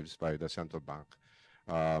initiatives by the central bank.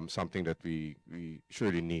 Something that we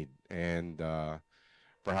surely need. And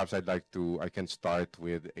perhaps I can start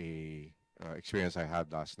with a experience I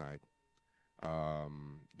had last night.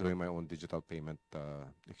 Doing my own digital payment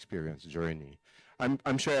experience journey.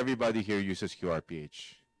 I'm sure everybody here uses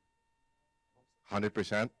QRPH.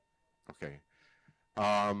 100%? Okay.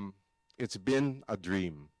 It's been a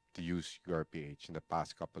dream to use QRPH in the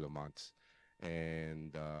past couple of months.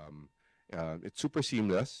 And it's super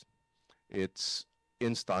seamless. It's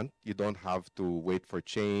instant. You don't have to wait for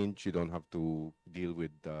change. You don't have to deal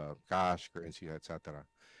with cash, currency, etc.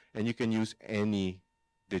 And you can use any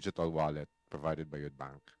digital wallet provided by your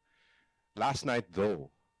bank. Last night,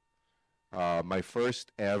 though, my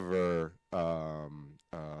first ever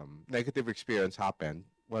negative experience happened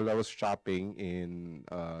while I was shopping in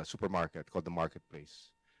a supermarket called the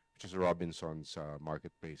Marketplace, which is Robinson's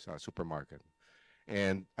marketplace supermarket.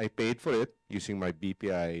 And I paid for it using my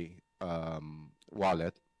BPI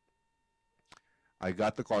wallet. I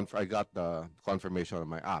got the confirmation on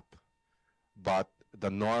my app, but the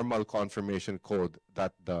normal confirmation code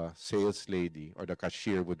that the sales lady or the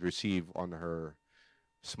cashier would receive on her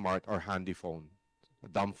smart or handy phone,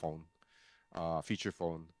 dumb phone, feature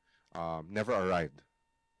phone, never arrived.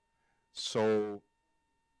 So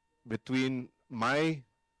between my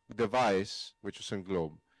device, which was in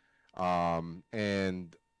Globe,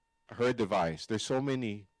 and her device, there's so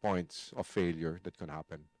many points of failure that can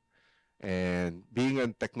happen. And being a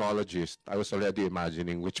technologist, I was already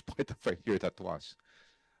imagining which point of failure that was.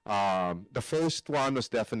 The first one was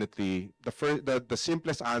definitely, the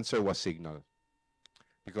simplest answer was signal.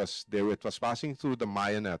 Because it was passing through the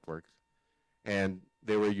Maya network, and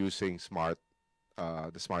they were using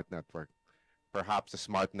the smart network. Perhaps the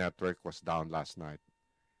smart network was down last night.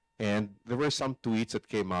 And there were some tweets that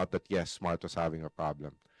came out that, yes, Smart was having a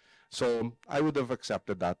problem. So I would have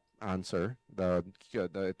accepted that answer.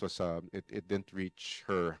 It didn't reach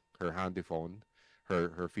her handy phone,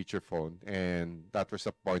 her feature phone, and that was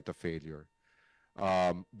a point of failure.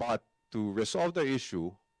 But to resolve the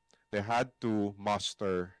issue, they had to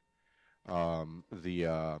muster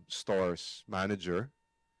the store's manager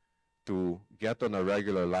to get on a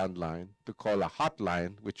regular landline, to call a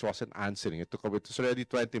hotline, which wasn't answering. It was already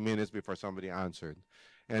 20 minutes before somebody answered.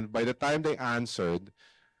 And by the time they answered,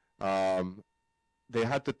 they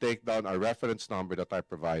had to take down a reference number that I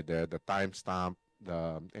provided, the timestamp,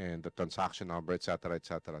 and the transaction number, etc.,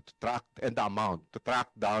 to track, and the amount, to track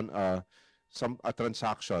down a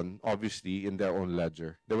transaction, obviously, in their own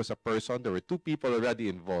ledger. There was a person, there were two people already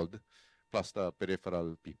involved, plus the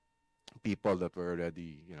peripheral people that were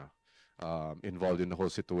already, involved in the whole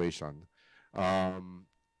situation.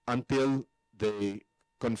 Until they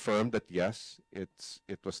confirmed that, yes,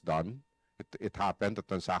 it was done. It happened, the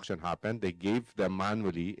transaction happened. They gave them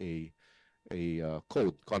manually a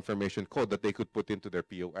confirmation code that they could put into their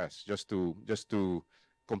POS just to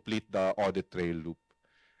complete the audit trail loop.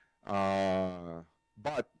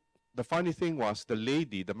 But the funny thing was, the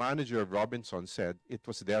lady, the manager of Robinson, said it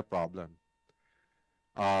was their problem.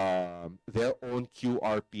 Their own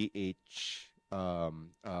QRPH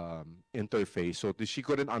interface. So she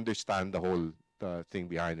couldn't understand the whole thing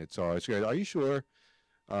behind it. So I said, "Are you sure?"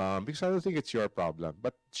 Because I don't think it's your problem.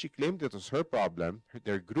 But she claimed it was her problem.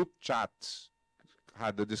 Their group chats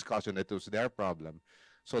had the discussion that it was their problem.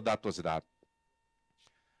 So that was that.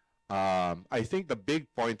 I think the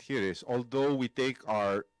big point here is, although we take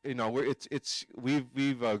our,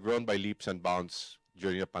 we've grown by leaps and bounds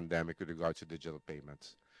during the pandemic with regards to digital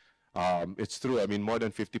payments. It's true. I mean, more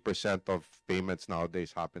than 50% of payments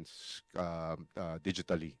nowadays happens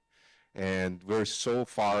digitally, and we're so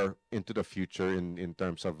far into the future in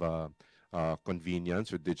terms of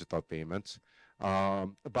convenience with digital payments.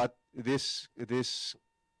 But this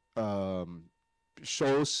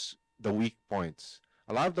shows the weak points.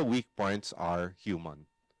 A lot of the weak points are human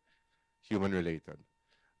related,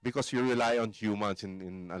 because you rely on humans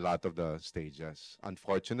in a lot of the stages.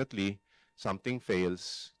 Unfortunately, something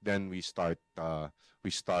fails, then we start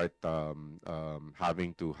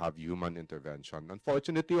having to have human intervention.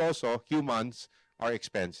 Unfortunately, also humans are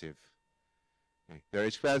expensive. Okay. They're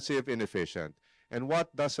expensive, inefficient. And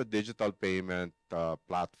what does a digital payment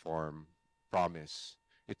platform promise?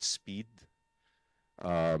 It's speed.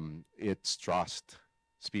 It's trust,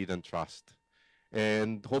 speed and trust,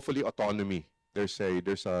 and hopefully autonomy. There's an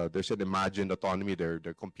imagined autonomy. There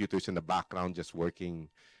are computers in the background just working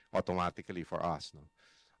automatically for us. No?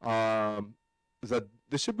 The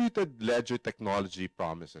distributed ledger technology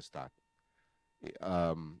promises that.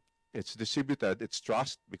 It's distributed, it's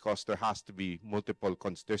trust, because there has to be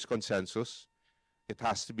there's consensus. It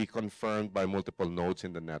has to be confirmed by multiple nodes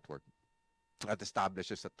in the network. That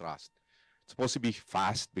establishes a trust. It's supposed to be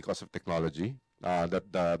fast because of technology.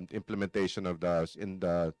 That the implementation of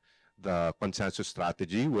the consensus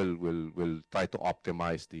strategy will try to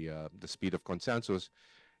optimize the speed of consensus.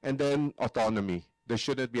 And then autonomy. There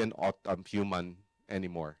shouldn't be an human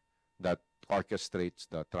anymore that orchestrates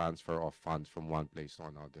the transfer of funds from one place to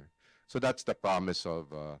another. So that's the promise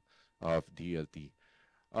of DLT.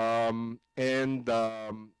 And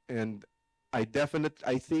I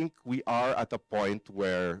think we are at a point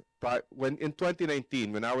where, when in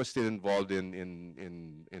 2019, when I was still involved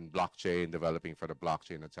in blockchain, developing for the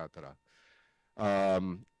blockchain, etc.,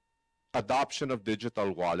 adoption of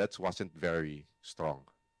digital wallets wasn't very strong.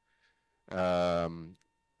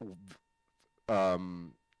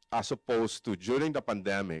 As opposed to during the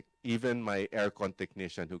pandemic, even my aircon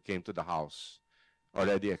technician who came to the house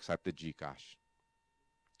already accepted GCash.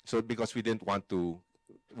 So because we didn't want to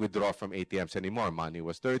withdraw from ATMs anymore, money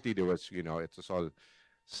was dirty. There was, it was all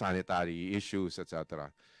sanitary issues,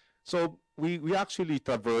 etc. So we actually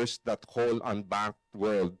traversed that whole unbanked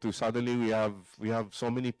world to suddenly we have so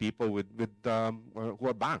many people who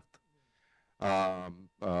are banked.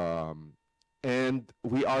 And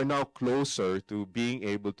we are now closer to being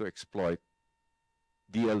able to exploit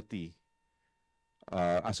DLT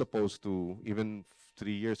as opposed to even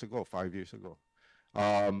 3 years ago, 5 years ago,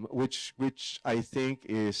 which I think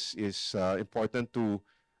is important to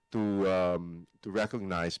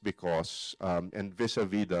recognize, because and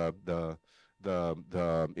vis-a-vis the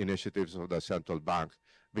initiatives of the central bank,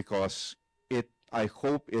 because I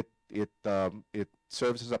hope it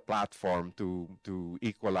serves as a platform to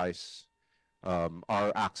equalize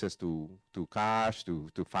our access to cash, to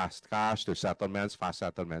fast cash, to settlements, fast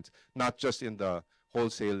settlements, not just in the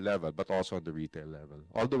wholesale level, but also on the retail level,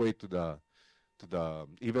 all the way to the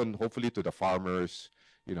even hopefully to the farmers,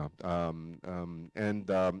 and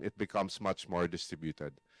it becomes much more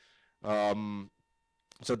distributed.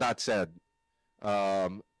 So that said,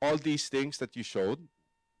 all these things that you showed,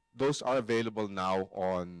 those are available now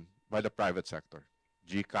by the private sector.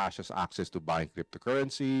 GCash has access to buying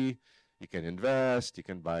cryptocurrency. You can invest. You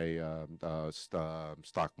can buy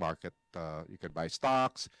stock market. You can buy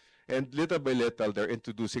stocks, and little by little, they're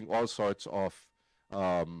introducing all sorts of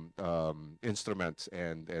instruments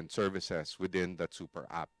and services within that super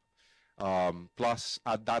app. Plus,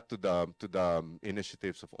 add that to the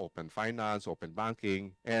initiatives of open finance, open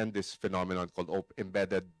banking, and this phenomenon called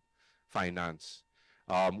embedded finance,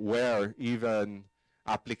 where even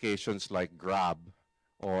applications like Grab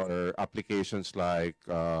or applications like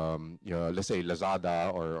let's say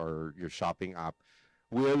Lazada or your shopping app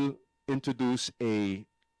will introduce a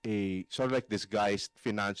sort of like disguised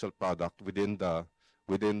financial product within the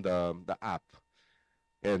app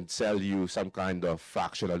and sell you some kind of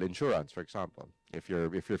fractional insurance. For example, if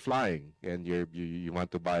you're flying and you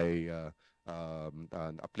want to buy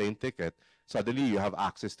a plane ticket, suddenly you have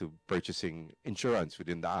access to purchasing insurance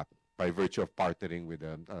within the app, by virtue of partnering with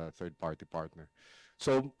a third-party partner.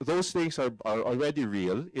 So those things are already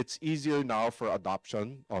real. It's easier now for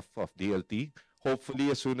adoption of DLT. Hopefully,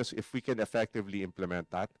 as soon as if we can effectively implement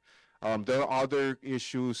that. There are other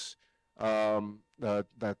issues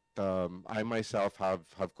that I myself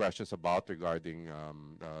have questions about regarding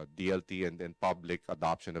DLT and public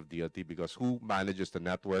adoption of DLT, because who manages the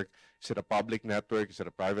network? Is it a public network? Is it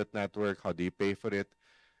a private network? How do you pay for it?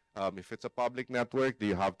 If it's a public network, do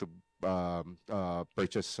you have to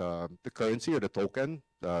purchase the currency or the token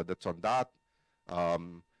that's on that?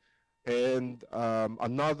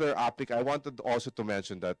 Another I wanted also to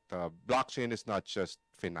mention that blockchain is not just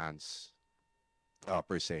finance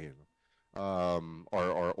per se,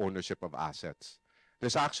 or ownership of assets.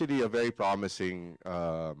 There's actually a very promising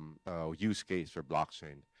use case for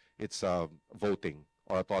blockchain. It's voting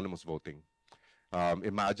or autonomous voting.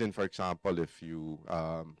 Imagine, for example, if you,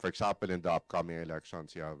 for example, in the upcoming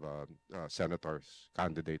elections, you have senators,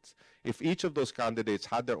 candidates. If each of those candidates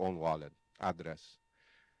had their own wallet address,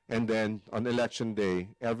 and then on election day,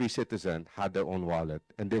 every citizen had their own wallet,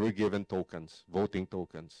 and they were given tokens, voting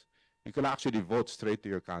tokens. You can actually vote straight to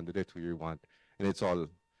your candidate who you want, and it's all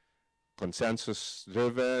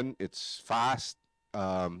consensus-driven, it's fast,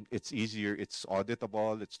 it's easier, it's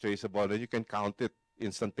auditable, it's traceable, and you can count it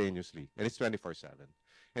instantaneously, and it's 24/7.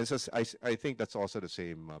 And so I think that's also the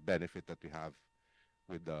same benefit that we have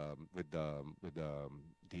with the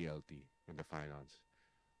DLT in the finance.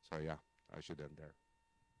 So yeah, I should end there.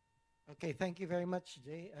 Okay, thank you very much,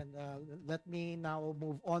 Jay. And let me now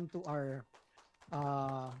move on to our,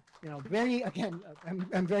 I'm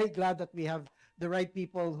very glad that we have the right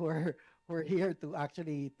people who are here to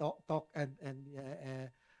actually talk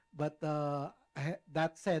but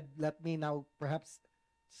that said, let me now perhaps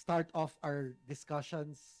start off our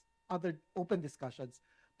discussions, other open discussions,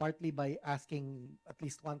 partly by asking at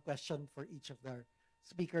least one question for each of the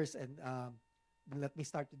speakers. And let me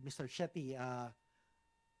start with Mr. Shetty.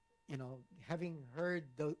 Having heard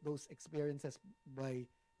those experiences by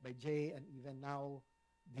Jay, and even now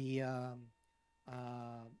the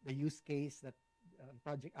use case that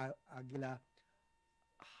Project Aguila,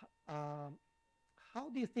 how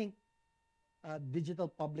do you think digital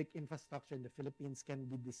public infrastructure in the Philippines can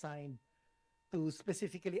be designed to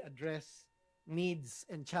specifically address needs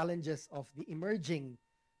and challenges of the emerging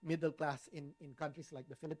middle class in countries like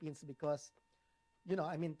the Philippines? Because,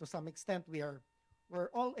 to some extent, we're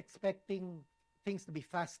all expecting things to be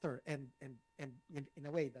faster, and in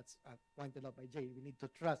a way that's pointed out by Jay, we need to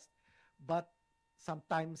trust. But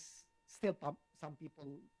sometimes still some people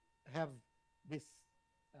have this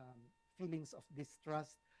feelings of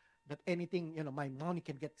distrust that anything, my money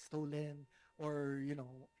can get stolen, or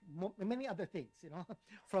many other things,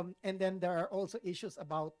 and then there are also issues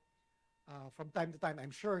about from time to time,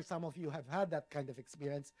 I'm sure some of you have had that kind of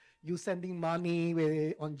experience, you sending money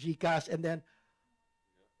on GCash and then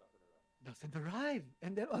doesn't arrive,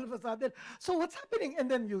 and then all of a sudden, so what's happening? And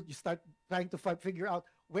then you start trying to figure out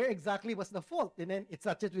where exactly was the fault, and then it's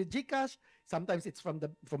not just with GCash. Sometimes it's from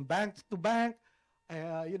bank to bank.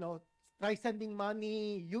 Try sending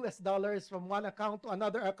money, US dollars, from one account to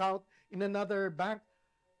another account in another bank.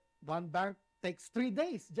 One bank takes 3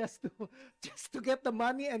 days just to get the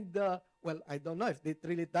money, and well, I don't know if it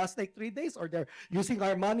really does take 3 days, or they're using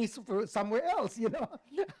our money for somewhere else,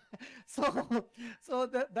 so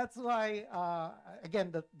that's why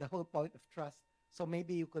again the whole point of trust. So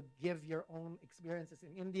maybe you could give your own experiences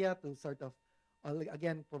in India to sort of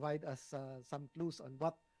again provide us some clues on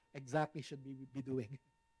what exactly should we be doing.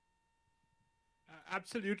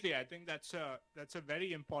 Absolutely, I think that's a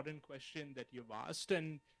very important question that you've asked,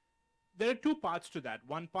 and there are two parts to that.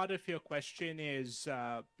 One part of your question is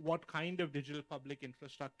what kind of digital public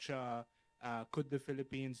infrastructure could the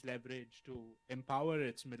Philippines leverage to empower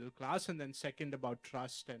its middle class? And then second, about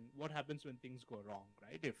trust and what happens when things go wrong,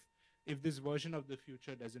 right? If this version of the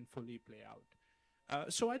future doesn't fully play out.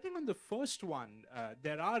 So I think on the first one,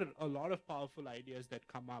 there are a lot of powerful ideas that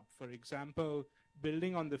come up. For example,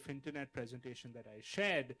 building on the Finternet presentation that I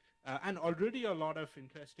shared, and already a lot of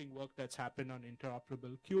interesting work that's happened on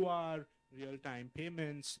interoperable QR, real-time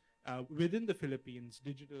payments within the Philippines,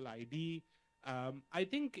 digital ID. I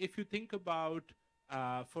think if you think about,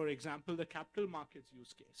 for example, the capital markets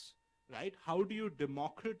use case, right? How do you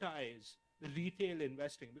democratize retail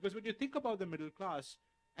investing? Because when you think about the middle class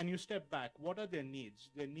and you step back, what are their needs?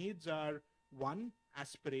 Their needs are, one,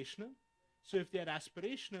 aspirational. So if they're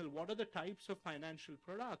aspirational, what are the types of financial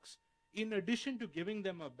products, in addition to giving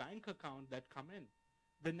them a bank account, that come in?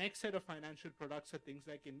 The next set of financial products are things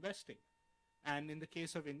like investing. And in the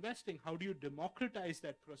case of investing, how do you democratize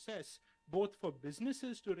that process both for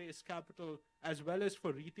businesses to raise capital as well as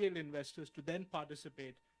for retail investors to then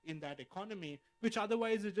participate in that economy, which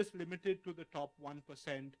otherwise is just limited to the top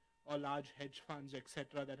 1% or large hedge funds,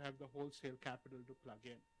 etc., that have the wholesale capital to plug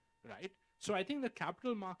in, right? So I think the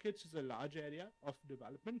capital markets is a large area of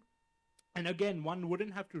development. And again, one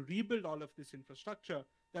wouldn't have to rebuild all of this infrastructure.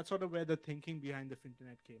 That's sort of where the thinking behind the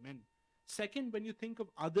Finternet came in. Second, when you think of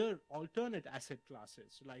other alternate asset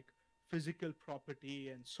classes like physical property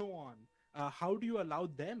and so on, how do you allow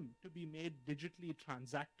them to be made digitally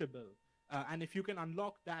transactable? And if you can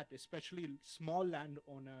unlock that, especially small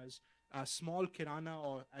landowners, small kirana,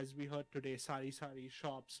 or as we heard today, sari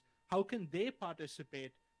shops, how can they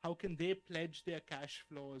participate? How can they pledge their cash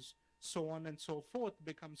flows? So on and so forth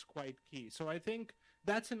becomes quite key. So I think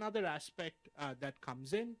that's another aspect that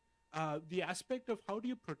comes in. The aspect of how do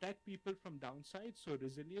you protect people from downsides, so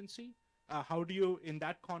resiliency. How do you, in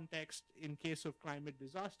that context, in case of climate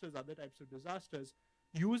disasters, other types of disasters,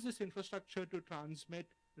 use this infrastructure to transmit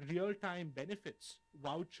real-time benefits,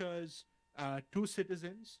 vouchers to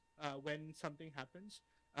citizens when something happens.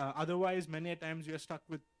 Otherwise, many times you're stuck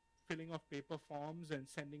with filling of paper forms and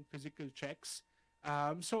sending physical checks.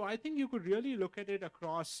 So I think you could really look at it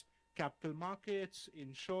across capital markets,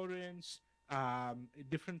 insurance,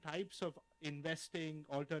 different types of investing,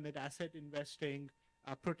 alternate asset investing,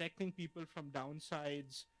 protecting people from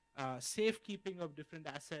downsides, safekeeping of different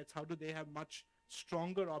assets. How do they have much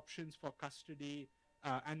stronger options for custody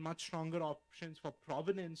and much stronger options for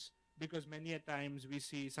provenance? Because many a times we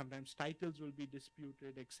see sometimes titles will be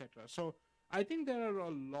disputed, etc. So I think there are a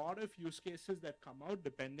lot of use cases that come out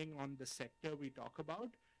depending on the sector we talk about.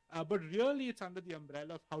 But really, it's under the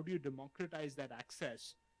umbrella of how do you democratize that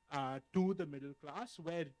access to the middle class,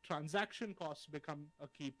 where transaction costs become a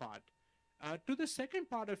key part. To the second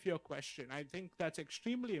part of your question, I think that's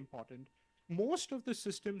extremely important. Most of the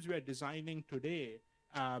systems we are designing today,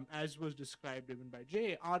 as was described even by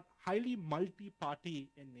Jay, are highly multi-party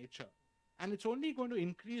in nature. And it's only going to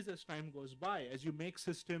increase as time goes by. As you make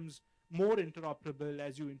systems more interoperable,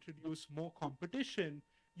 as you introduce more competition,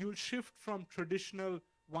 you'll shift from traditional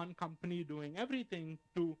one company doing everything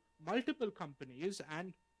to multiple companies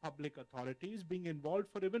and public authorities being involved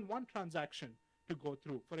for even one transaction to go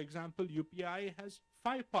through. For example, UPI has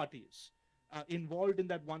 5 parties involved in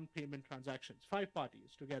that one payment transactions, 5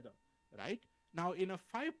 parties together, right? Now, in a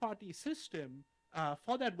 5-party system,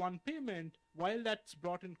 for that one payment, while that's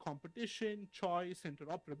brought in competition, choice,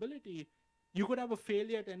 interoperability, you could have a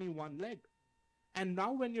failure at any one leg. And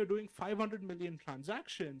now when you're doing 500 million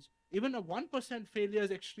transactions, even a 1% failure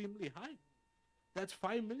is extremely high. That's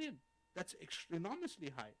 5 million. That's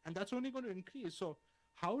enormously high. And that's only going to increase. So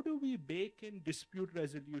how do we bake in dispute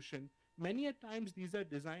resolution? Many a times these are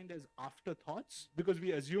designed as afterthoughts because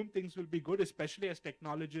we assume things will be good, especially as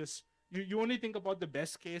technologists. You only think about the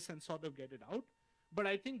best case and sort of get it out. But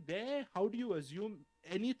I think there, how do you assume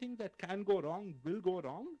anything that can go wrong will go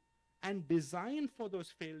wrong and design for those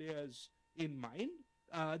failures in mind?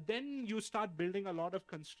 Then you start building a lot of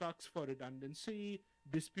constructs for redundancy,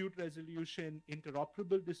 dispute resolution,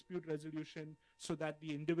 interoperable dispute resolution, so that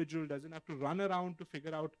the individual doesn't have to run around to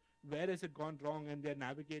figure out where has it gone wrong and they're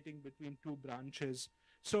navigating between 2 branches.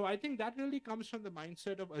 So I think that really comes from the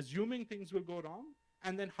mindset of assuming things will go wrong,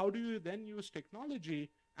 and then how do you then use technology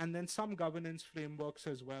and then some governance frameworks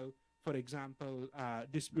as well, for example,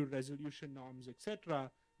 dispute resolution norms, etc.,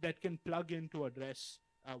 that can plug in to address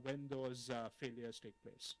when those failures take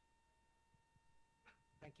place.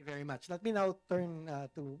 Thank you very much. Let me now turn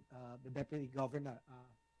to the Deputy Governor.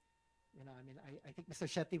 I think Mr.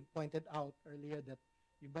 Shetty pointed out earlier that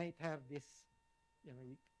you might have this, you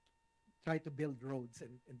try to build roads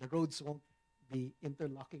and the roads won't be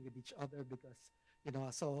interlocking with each other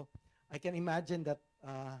because, so I can imagine that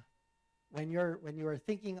when you are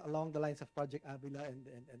thinking along the lines of Project Avila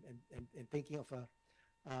and thinking of the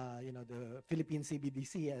Philippine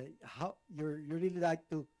CBDC, how you really like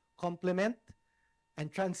to complement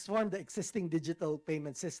and transform the existing digital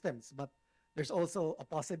payment systems. But there's also a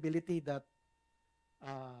possibility that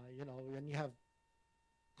when you have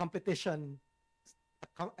competition,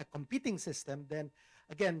 a competing system, then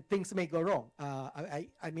again things may go wrong.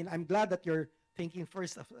 I'm glad that you're thinking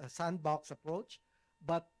first of a sandbox approach,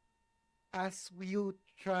 but as you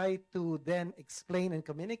try to then explain and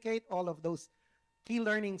communicate all of those key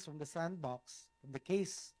learnings from the sandbox, from the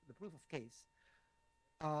case, the proof of case,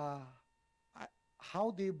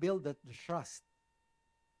 how do you build the trust?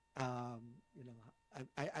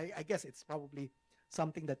 I guess it's probably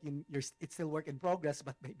something that it's still work in progress,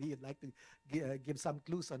 but maybe you'd like to give some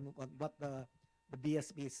clues on what the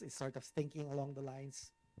BSP is sort of thinking along the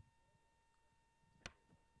lines.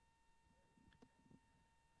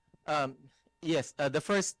 Um, yes, the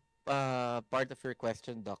first part of your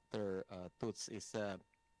question, Dr. Toots, is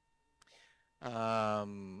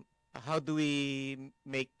how do we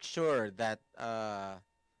make sure that uh,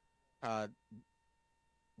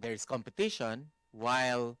 there's competition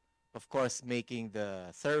while, of course, making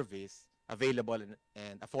the service available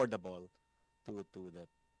and affordable to the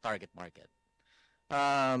target market?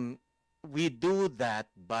 Um, we do that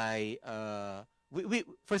by we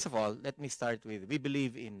first of all, let me start with, we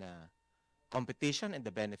believe in competition and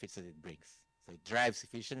the benefits that it brings. So it drives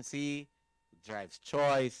efficiency, it drives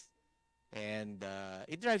choice, and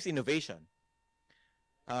it drives innovation.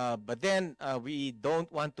 But then we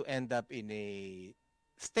don't want to end up in a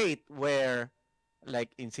state where,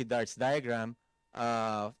 like in Siddharth's diagram,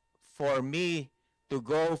 for me to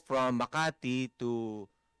go from Makati to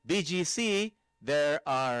BGC, there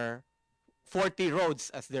are 40 roads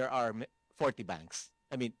as there are 40 banks.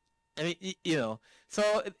 You know,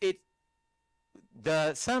 so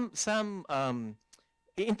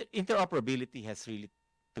interoperability has really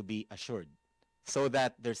to be assured so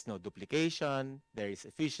that there's no duplication, there is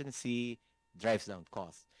efficiency, drives down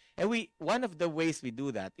costs. And one of the ways we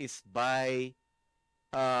do that is by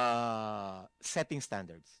setting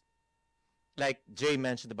standards. Like Jay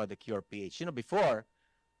mentioned about the QRPH. You know, before,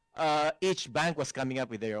 each bank was coming up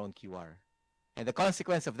with their own QR. And the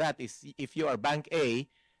consequence of that is if you are Bank A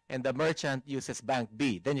and the merchant uses Bank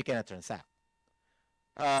B, then you cannot transact.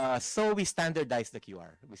 So we standardized the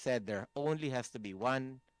QR. We said there only has to be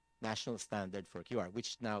one national standard for QR,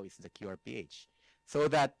 which now is the QRPH. So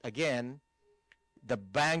that, again, the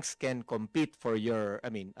banks can compete for your,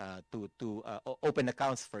 to open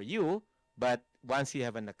accounts for you, but once you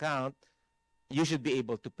have an account, you should be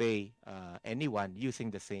able to pay anyone using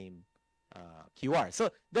the same QR.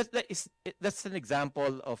 So that's an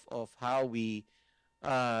example of how we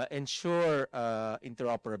ensure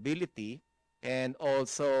interoperability and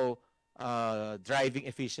also driving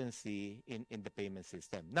efficiency in the payment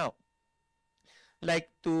system. Now, like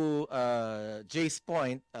to Jay's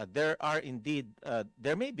point, there are indeed,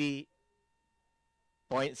 there may be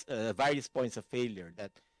points, various points of failure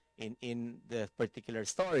that in the particular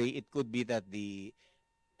story, it could be that the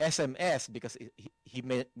SMS, because he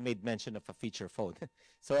made mention of a feature phone.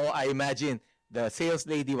 So I imagine the sales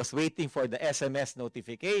lady was waiting for the SMS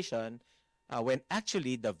notification when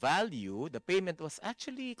actually the value, the payment was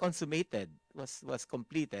actually consummated, was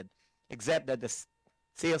completed, except that the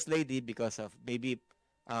sales lady, because of maybe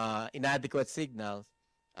inadequate signals,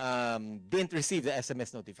 didn't receive the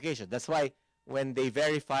SMS notification. That's why when they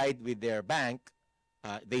verified with their bank,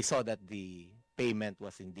 they saw that the payment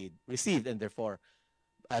was indeed received, and therefore,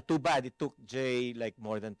 too bad it took Jay like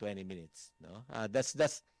more than 20 minutes. No,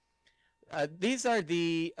 these are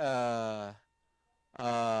the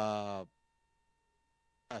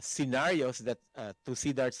scenarios that, to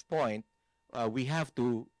Siddharth's point, we have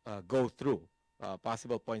to go through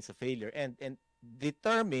possible points of failure and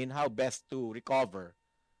determine how best to recover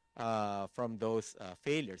from those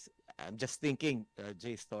failures. I'm just thinking,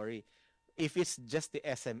 Jay's story, if it's just the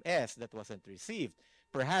SMS that wasn't received,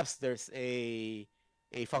 perhaps there's a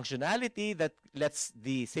functionality that lets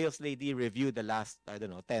the sales lady review the last, I don't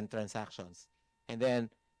know, 10 transactions. And then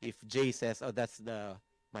if Jay says, oh, that's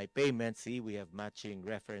my payment, see, we have matching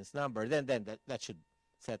reference number, then that should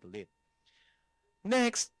settle it.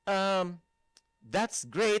 Next, that's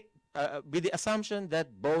great with the assumption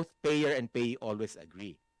that both payer and payee always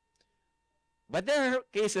agree. But there are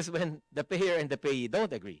cases when the payer and the payee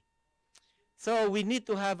don't agree. So we need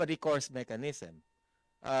to have a recourse mechanism.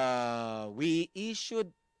 We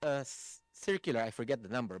issued a circular, I forget the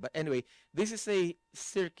number, but anyway, this is a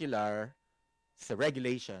circular, it's a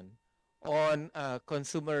regulation on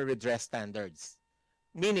consumer redress standards,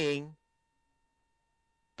 meaning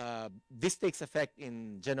this takes effect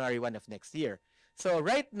in January 1 of next year. So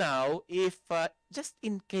right now, if just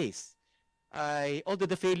in case, although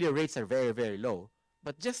the failure rates are very, very low,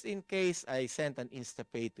 but just in case I sent an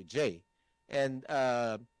InstaPay to Jay, and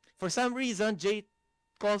for some reason, Jay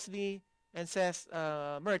calls me and says,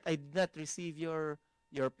 Mert, I did not receive your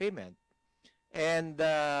payment. And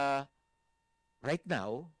right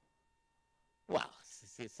now, well,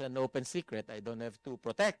 it's an open secret. I don't have to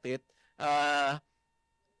protect it.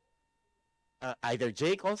 Either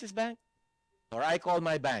Jay calls his bank or I call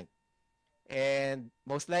my bank. And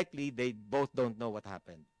most likely, they both don't know what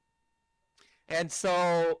happened. And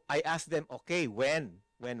so I asked them, okay, when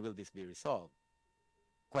will this be resolved?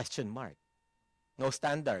 Question mark. No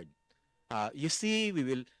standard. You see, we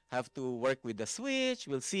will have to work with the switch.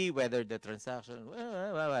 We'll see whether the transaction,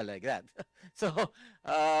 well like that. So,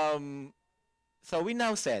 so we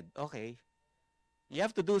now said, okay, you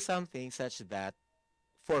have to do something such that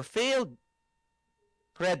for failed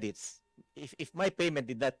credits, if my payment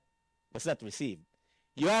was not received,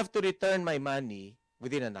 you have to return my money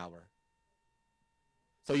within an hour.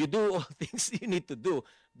 So you do all things you need to do,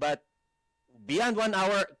 but beyond 1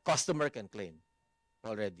 hour, customer can claim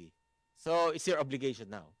already. So it's your obligation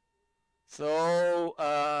now. So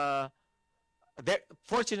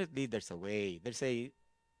fortunately, there's a way. There's a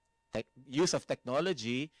use of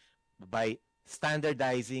technology by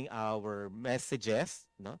standardizing our messages.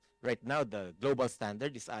 No? Right now, the global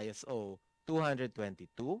standard is ISO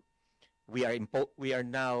 222. We are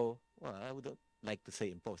now, well, I would like to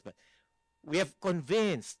say imposed, but we have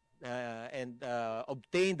convinced and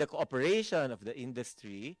obtained the cooperation of the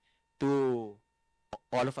industry to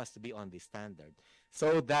all of us to be on this standard,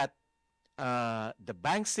 so that the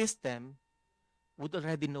bank system would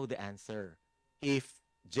already know the answer if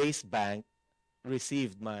Jay's bank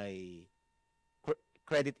received my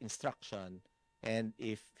credit instruction and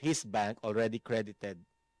if his bank already credited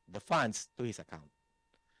the funds to his account.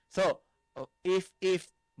 So if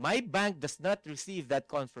my bank does not receive that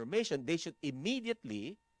confirmation, they should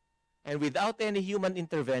immediately and without any human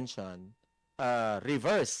intervention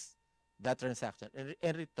reverse that transaction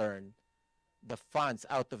and return the funds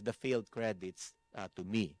out of the failed credits to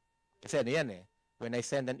me. Kasi ano yan eh, when I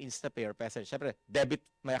send an InstaPay or PESA, syempre, debit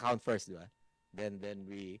my account first, di ba? Then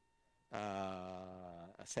we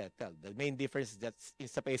settle. The main difference is that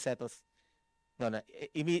InstaPay settles,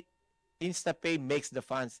 InstaPay makes the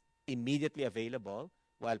funds immediately available,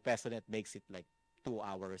 while PesoNet makes it like 2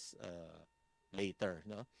 hours later.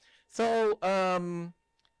 No? So, and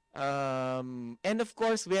of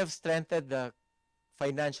course, we have strengthened the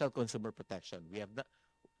financial consumer protection. We have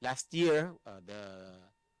last year, the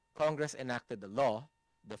Congress enacted the law,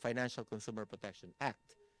 the Financial Consumer Protection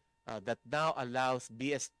Act, that now allows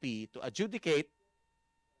BSP to adjudicate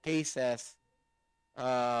cases,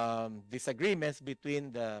 disagreements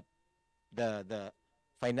between the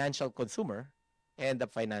financial consumer and the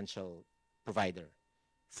financial provider.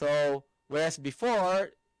 So, whereas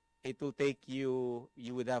before, it will take you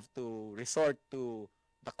would have to resort to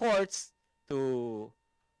the courts to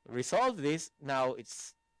resolve this. Now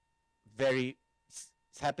it's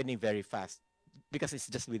happening very fast because it's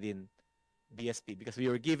just within BSP, because we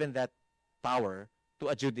were given that power to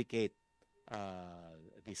adjudicate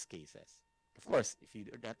these cases. Of course, if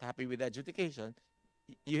you're not happy with the adjudication,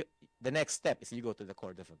 the next step is you go to the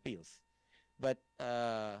Court of Appeals. But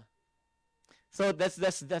so that's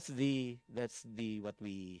what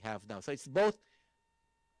we have now. So it's both,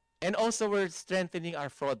 and also we're strengthening our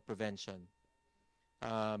fraud prevention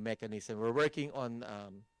mechanism. We're working on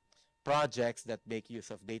projects that make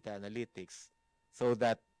use of data analytics, so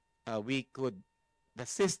that the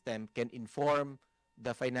system can inform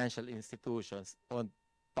the financial institutions on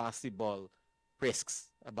possible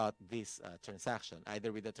risks about this transaction,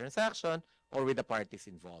 either with the transaction or with the parties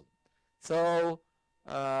involved. So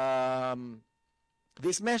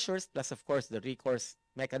these measures, plus of course the recourse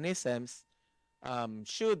mechanisms,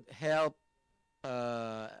 should help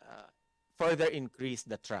further increase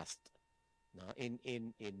the trust,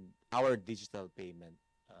 in our digital payment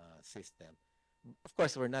system. Of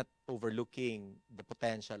course, we're not overlooking the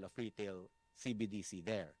potential of retail CBDC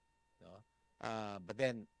there. But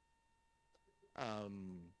then,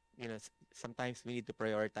 sometimes we need to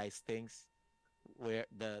prioritize things where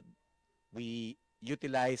we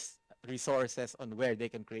utilize resources on where they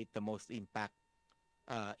can create the most impact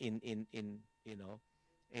in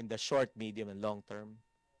the short, medium, and long term.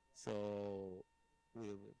 So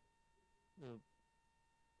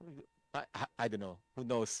I don't know. Who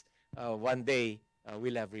knows? One day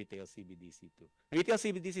we'll have retail CBDC too. Retail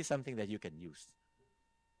CBDC is something that you can use,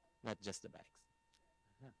 not just the banks.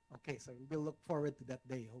 Okay, so we'll look forward to that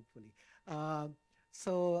day, hopefully.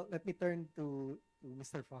 So let me turn to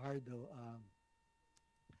Mr. Fajardo.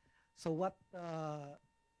 So what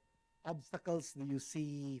obstacles do you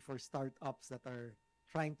see for startups that are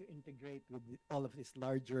trying to integrate with all of these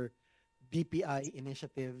larger DPI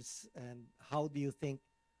initiatives, and how do you think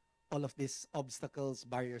all of these obstacles,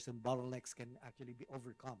 barriers, and bottlenecks can actually be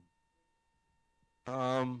overcome?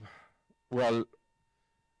 Well,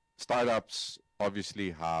 startups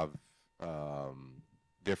obviously have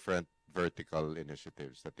different vertical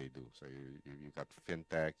initiatives that they do. So you've got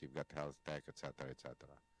fintech, you've got health tech, etc., etc.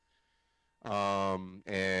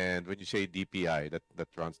 And when you say DPI, that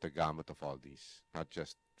runs the gamut of all these, not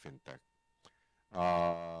just fintech.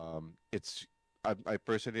 I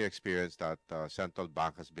personally experienced that central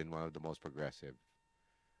bank has been one of the most progressive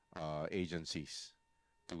agencies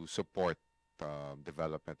to support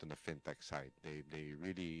development on the fintech side. They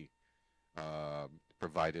really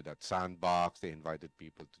provided that sandbox. They invited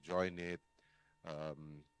people to join it.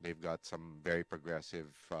 They've got some very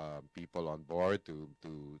progressive people on board to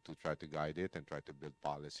try to guide it and try to build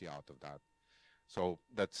policy out of that. So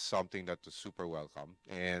that's something that was super welcome,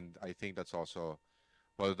 and I think that's also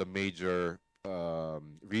one of the major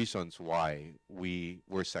reasons why we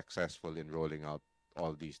were successful in rolling out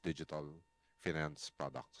all these digital finance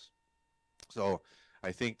products. So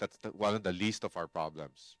I think that's one of the least of our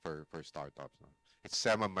problems for startups. No? It's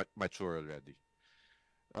semi-mature already.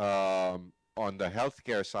 On the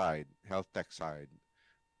healthcare side, health tech side,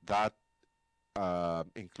 that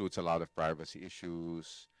includes a lot of privacy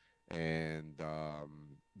issues, and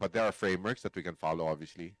but there are frameworks that we can follow,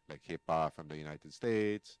 obviously, like HIPAA from the United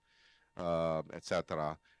States,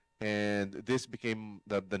 etc. And this became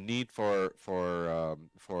the need for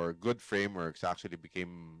good frameworks actually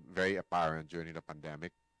became very apparent during the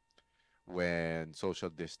pandemic, when social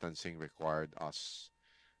distancing required us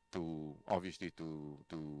to obviously to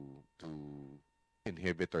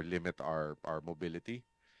inhibit or limit our mobility.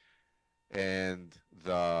 And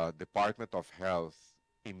the Department of Health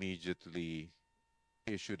immediately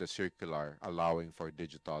issued a circular allowing for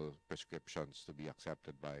digital prescriptions to be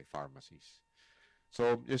accepted by pharmacies.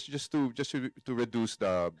 So just to reduce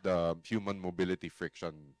the human mobility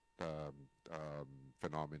friction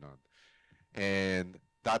phenomenon, and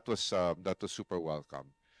that was super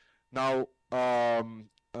welcome. Now,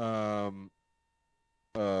 um, um,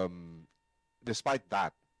 despite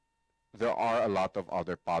that, there are a lot of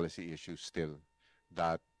other policy issues still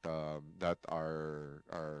that are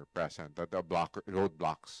present, that are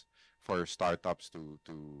roadblocks for startups to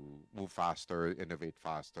move faster, innovate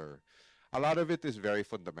faster. A lot of it is very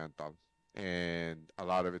fundamental, and a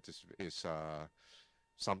lot of it is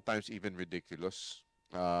sometimes even ridiculous,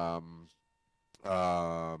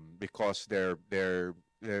 because they're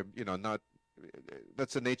not.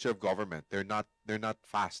 That's the nature of government. They're not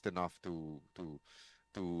fast enough to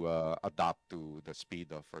adapt to the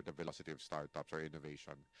speed of or the velocity of startups or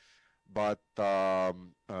innovation. But the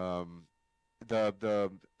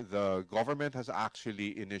government has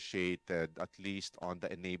actually initiated, at least on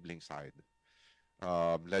the enabling side,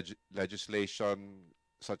 legislation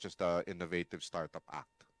such as the Innovative Startup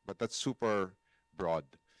Act. But that's super broad.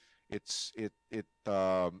 It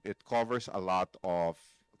covers a lot of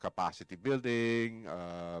capacity building,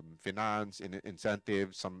 finance,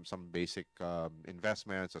 incentives, some basic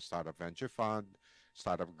investments, a startup venture fund,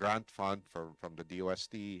 startup grant fund from the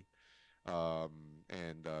DOST,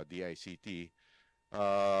 and DICT.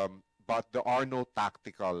 But there are no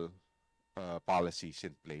tactical policies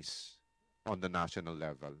in place on the national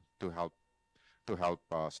level to help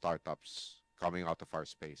startups coming out of our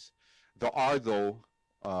space. There are, though,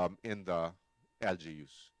 in the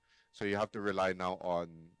LGUs. So you have to rely now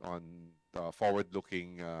on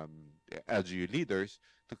forward-looking LGU leaders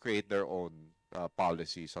to create their own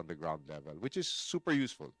policies on the ground level, which is super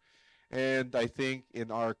useful. And I think in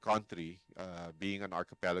our country, being an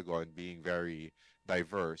archipelago and being very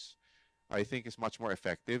diverse, I think it's much more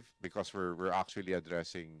effective because we're actually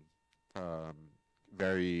addressing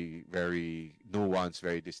very very nuanced,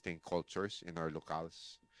 very distinct cultures in our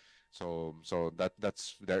locales. So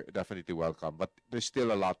that's definitely welcome. But there's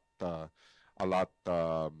still a lot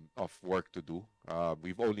of work to do.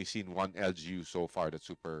 We've only seen one LGU so far that's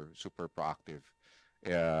super proactive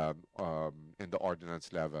in the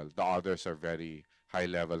ordinance level. The others are very high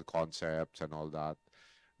level concepts and all that.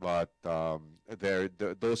 But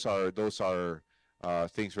those are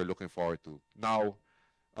things we're looking forward to. Now,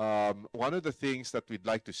 one of the things that we'd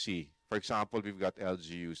like to see, for example, we've got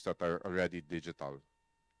LGUs that are already digital.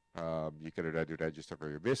 You can already register for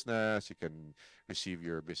your business. You can receive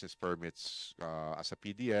your business permits as a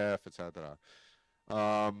PDF, etc.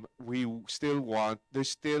 We still want. There's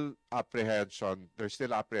still apprehension. There's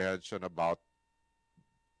still apprehension about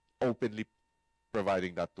openly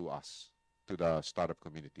providing that to us, to the startup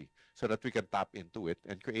community, so that we can tap into it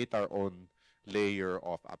and create our own layer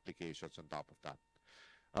of applications on top of that.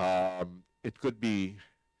 It could be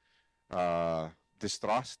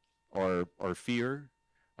distrust or fear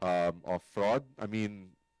of fraud. I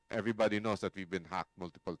mean, everybody knows that we've been hacked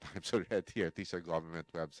multiple times already. These are government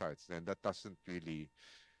websites, and that doesn't really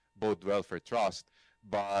bode well for trust.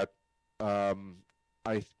 But I,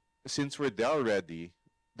 since we're there already,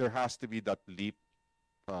 there has to be that leap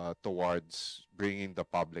towards bringing the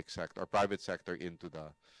public sector or private sector into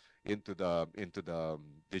the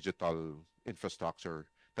digital infrastructure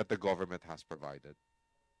that the government has provided.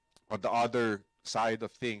 On the other side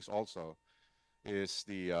of things, also, is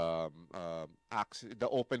the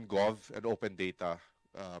open gov and open data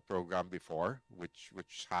program before, which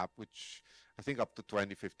I think up to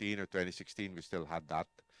 2015 or 2016 we still had that,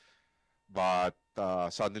 but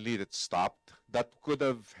suddenly it stopped. That could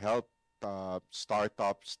have helped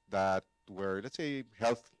startups that were, let's say,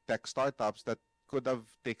 health tech startups that could have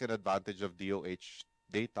taken advantage of DOH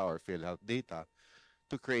data or PhilHealth data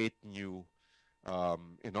to create new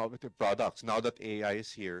innovative products. Now that AI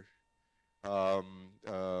is here,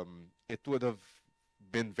 it would have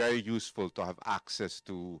been very useful to have access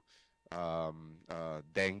to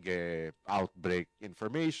dengue outbreak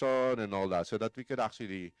information and all that, so that we could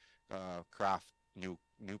actually craft new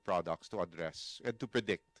products to address and to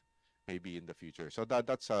predict maybe in the future. So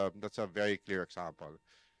that's a very clear example.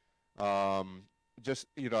 Just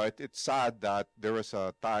it's sad that there was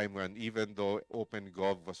a time when, even though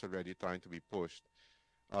OpenGov was already trying to be pushed,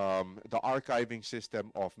 the archiving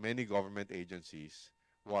system of many government agencies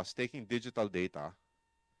was taking digital data,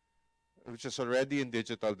 which is already in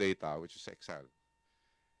digital data, which is Excel,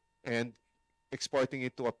 and exporting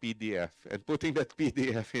it to a PDF and putting that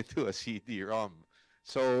PDF into a CD-ROM.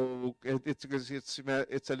 So it's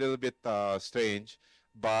a little bit strange,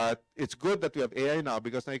 but it's good that we have AI now,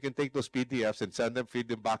 because now you can take those PDFs and feed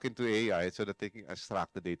them back into AI so that they can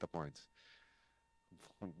extract the data points.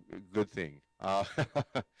 Good thing. On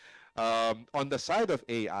the side of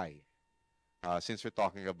AI, since we're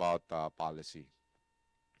talking about policy,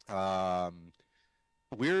 a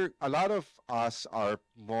lot of us are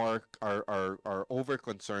over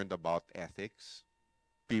concerned about ethics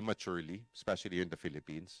prematurely, especially in the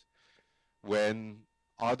Philippines, when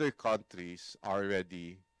other countries are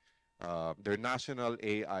already their national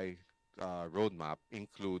AI roadmap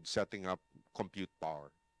includes setting up compute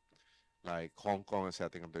power. Like Hong Kong is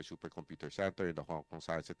setting up their supercomputer center in the Hong Kong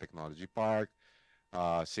Science and Technology Park.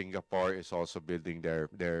 Singapore is also building their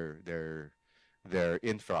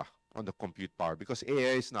infra on the compute power, because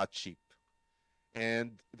AI is not cheap.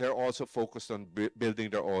 And they're also focused on building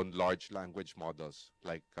their own large language models.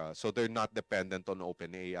 So they're not dependent on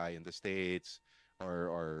OpenAI in the States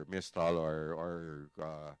or Mistral or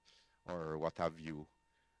what have you.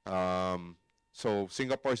 So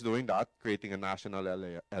Singapore is doing that, creating a national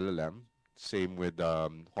LLM. Same with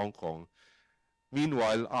Hong Kong.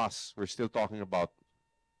 Meanwhile, we're still talking about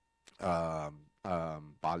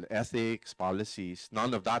ethics, policies.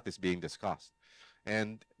 None of that is being discussed.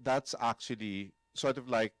 And that's actually sort of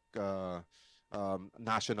like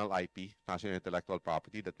national IP, national intellectual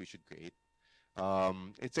property, that we should create.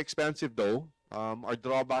 It's expensive, though. Our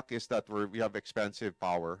drawback is that we have expensive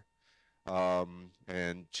power,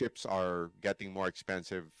 and chips are getting more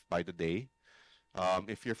expensive by the day.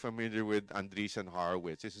 If you're familiar with Andreessen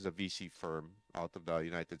Horowitz, this is a VC firm out of the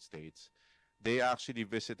United States. They actually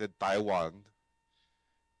visited Taiwan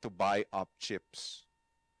to buy up chips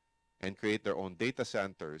and create their own data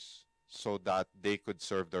centers so that they could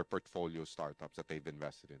serve their portfolio startups that they've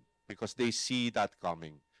invested in, because they see that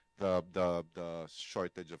coming, the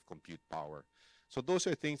shortage of compute power. So those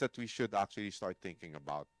are things that we should actually start thinking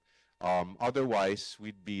about. Otherwise,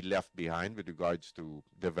 we'd be left behind with regards to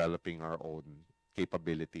developing our own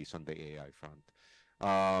capabilities on the AI front.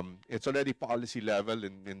 It's already policy level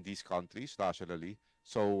in these countries nationally,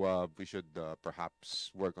 so we should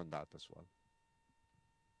perhaps work on that as well.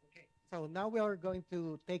 Okay. So now we are going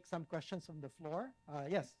to take some questions from the floor.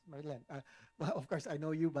 Yes, Marilyn. Well, of course, I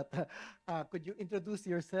know you, but could you introduce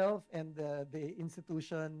yourself and the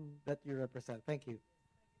institution that you represent? Thank you.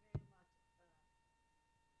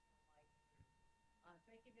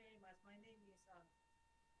 Thank you very much. My name is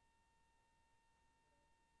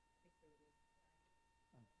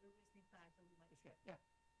Yeah.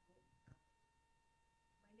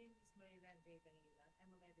 My name is Marilyn J. Dangilan. I'm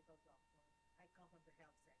a medical doctor. I come from the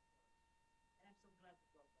health sector. And I'm so glad to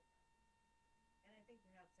talk about that. And I think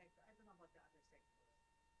the health sector, I don't know about the other sectors,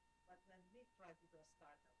 but when we tried to do a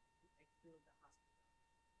startup to build the hospital,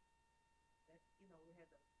 that, we had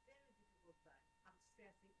a very difficult time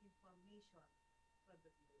accessing information from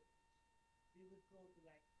the DOH. We would go to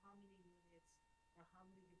like how many units or how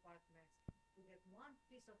many departments to get one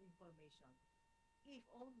piece of information. If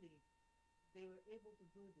only they were able to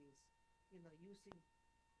do this, using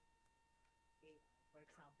AI, for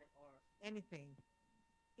example, or anything,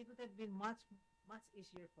 it would have been much, much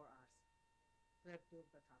easier for us to have built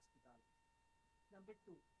that hospital. Number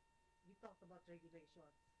two, we talked about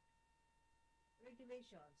regulations.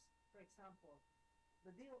 Regulations, for example,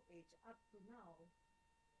 the DOH up to now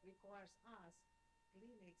requires us,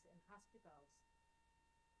 clinics and hospitals,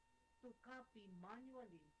 to copy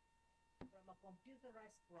manually from a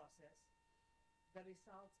computerized process the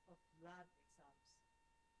results of lab exams.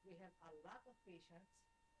 We have a lot of patients,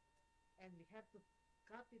 and we have to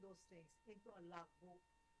copy those things into a logbook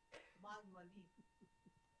manually,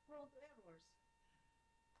 prone to errors.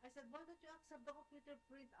 I said, why don't you accept the computer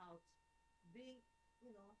printouts being,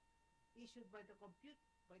 you know, issued by the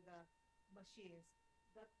machines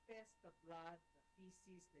that test the blood, the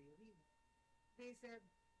feces, the urine? They said,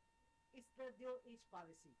 it's the DOH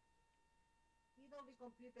policy. You know, we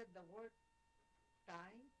computed the work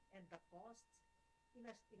time and the costs in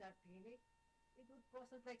a clinic. It would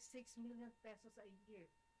cost us like 6 million pesos a year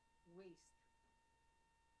waste.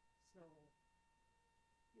 So,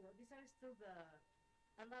 you know, these are still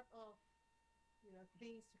a lot of, you know,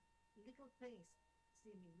 things, little things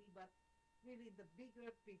seemingly, but really the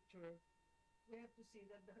bigger picture, we have to see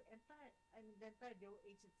that the entire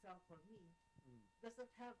DOH itself for me does not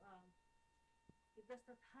have, it does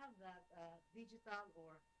not have that digital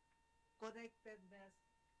or connectedness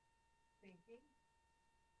thinking.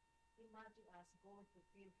 Imagine us going to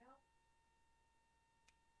PhilHealth.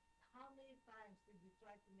 How many times did we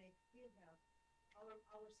try to make PhilHealth?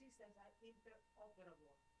 Our systems are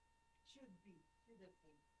interoperable. Should be, should have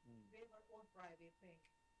been. We have our own private thing.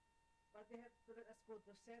 But they have to let us go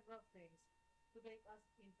through several things to make us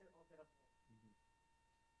interoperable.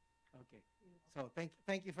 Okay. You know? So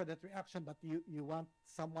thank you for that reaction, but you want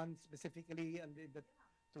someone specifically and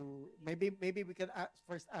to maybe we can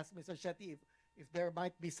first ask Mr. Shetty if there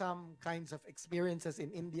might be some kinds of experiences in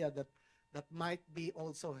India that might be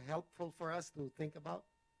also helpful for us to think about.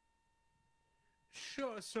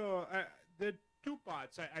 Sure. So the two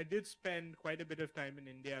parts. I did spend quite a bit of time in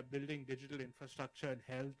India building digital infrastructure and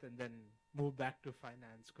health, and then move back to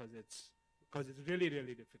finance because it's really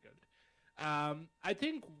really difficult. I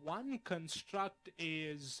think one construct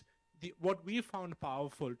is what we found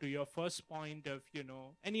powerful to your first point of, you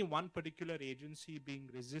know, any one particular agency being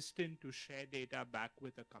resistant to share data back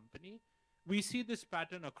with a company. We see this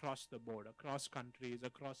pattern across the board, across countries,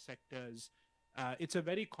 across sectors. It's a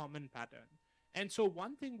very common pattern. And so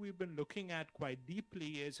one thing we've been looking at quite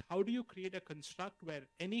deeply is how do you create a construct where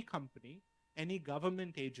any company, any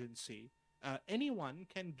government agency, anyone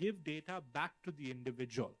can give data back to the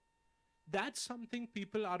individual. That's something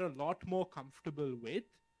people are a lot more comfortable with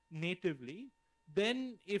natively.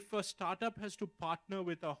 Then if a startup has to partner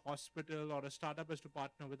with a hospital or a startup has to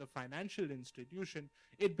partner with a financial institution,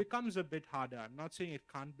 it becomes a bit harder. I'm not saying it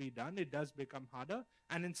can't be done. It does become harder.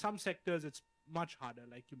 And in some sectors, it's much harder,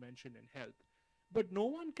 like you mentioned in health. But no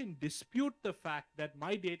one can dispute the fact that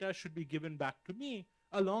my data should be given back to me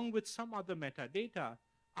along with some other metadata.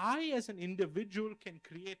 I, as an individual, can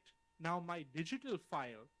create now my digital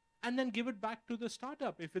file and then give it back to the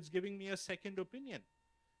startup if it's giving me a second opinion,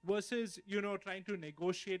 versus, you know, trying to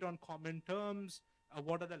negotiate on common terms.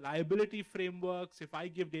 What are the liability frameworks? If I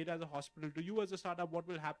give data as a hospital to you as a startup, what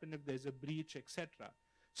will happen if there's a breach, etc.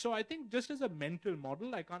 So I think just as a mental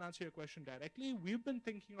model, I can't answer your question directly. We've been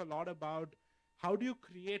thinking a lot about how do you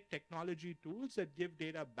create technology tools that give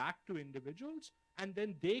data back to individuals, and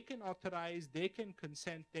then they can authorize, they can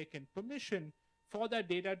consent, they can permission for that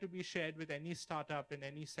data to be shared with any startup in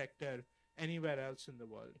any sector anywhere else in the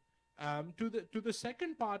world. To the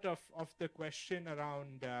second part of the question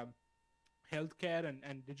around healthcare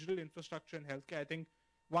and digital infrastructure in healthcare, I think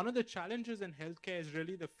one of the challenges in healthcare is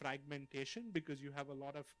really the fragmentation, because you have a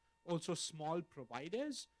lot of also small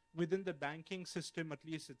providers within the banking system. At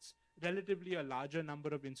least it's relatively a larger number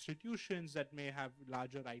of institutions that may have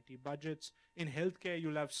larger IT budgets. In healthcare,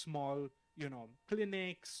 you'll have small, you know,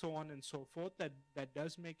 clinics, so on and so forth. That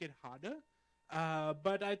does make it harder.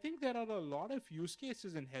 But I think there are a lot of use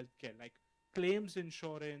cases in healthcare, like claims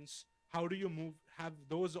insurance. How do you have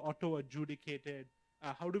those auto adjudicated?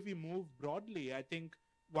 How do we move broadly? I think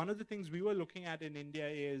one of the things we were looking at in India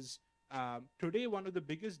is today one of the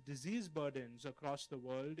biggest disease burdens across the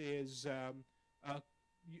world is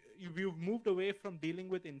we've moved away from dealing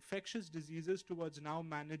with infectious diseases towards now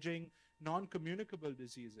managing non-communicable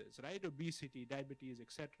diseases, right? Obesity, diabetes,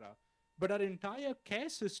 etc. But our entire care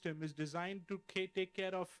system is designed to take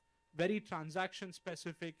care of very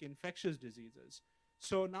transaction-specific infectious diseases.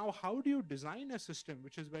 So now how do you design a system,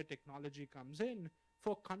 which is where technology comes in,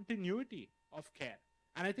 for continuity of care?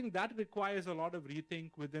 And I think that requires a lot of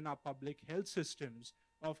rethink within our public health systems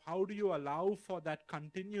of how do you allow for that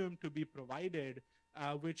continuum to be provided,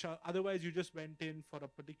 which otherwise you just went in for a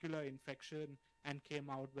particular infection and came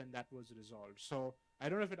out when that was resolved. So I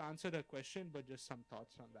don't know if it answered a question, but just some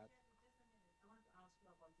thoughts on that. Just a minute. I want to ask you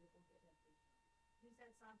about your own presentation. You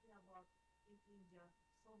said something about in India,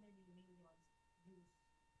 so many millions use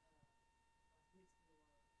this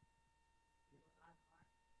your Aadhaar.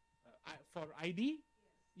 For ID?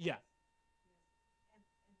 Yes. Yeah. Yes.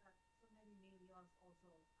 And that so many millions also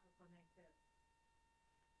are connected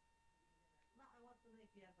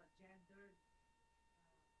we have a gendered,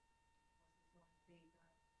 what's this one,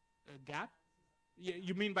 data Gap? analysis.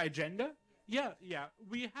 You mean by gender? Yeah, yeah.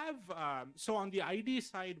 We have, so on the ID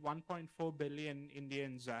side, 1.4 billion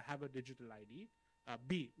Indians have a digital ID,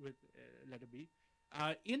 B with letter B.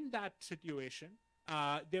 In that situation,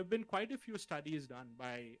 there have been quite a few studies done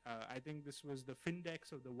by, I think this was the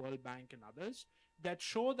Findex of the World Bank and others, that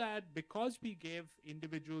show that because we gave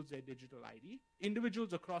individuals a digital ID,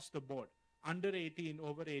 individuals across the board, under 18,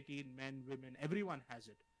 over 18, men, women, everyone has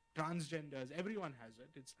it. Transgenders, everyone has it.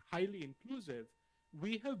 It's highly inclusive.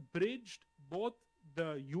 We have bridged both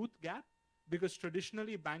the youth gap, because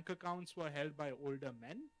traditionally bank accounts were held by older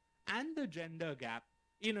men, and the gender gap,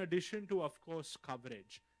 in addition to, of course,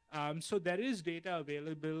 coverage. So there is data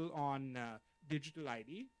available on digital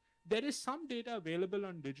ID. There is some data available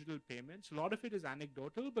on digital payments. A lot of it is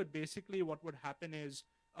anecdotal, but basically what would happen is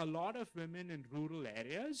a lot of women in rural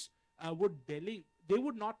areas they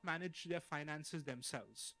would not manage their finances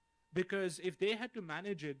themselves. Because if they had to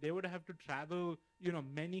manage it, they would have to travel,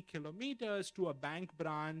 many kilometers to a bank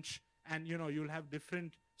branch, and, you'll have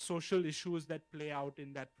different social issues that play out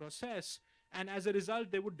in that process. And as a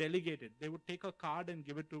result, they would delegate it. They would take a card and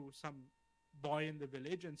give it to some boy in the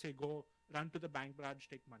village and say, go run to the bank branch,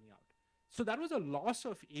 take money out. So that was a loss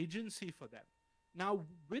of agency for them. Now,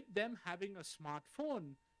 with them having a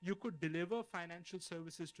smartphone, you could deliver financial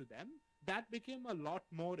services to them. That became a lot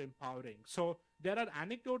more empowering. So there are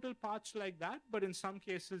anecdotal parts like that, but in some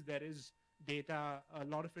cases there is data, a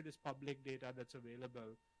lot of it is public data that's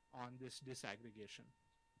available on this disaggregation.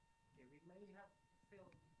 Okay, we may have still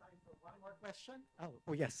time for one more question.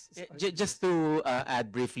 Oh yes. Just to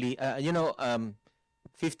add briefly,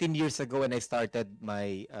 15 years ago when I started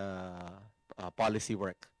my policy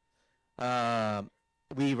work,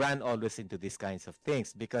 we ran always into these kinds of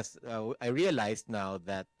things, because I realized now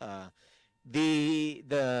that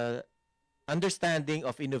the understanding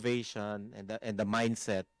of innovation and the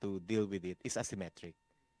mindset to deal with it is asymmetric.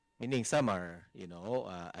 Meaning some are,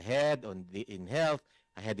 ahead in health,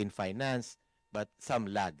 ahead in finance, but some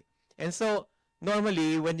lag. And so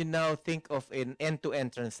normally when you now think of an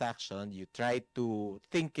end-to-end transaction, you try to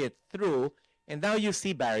think it through, and now you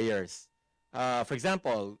see barriers. For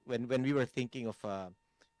example, when we were thinking of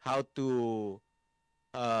how to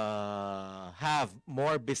have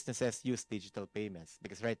more businesses use digital payments,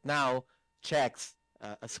 because right now checks,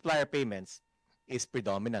 supplier payments is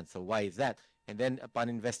predominant. So why is that? And then upon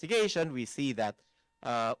investigation, we see that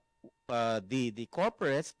the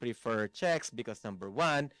corporates prefer checks because, number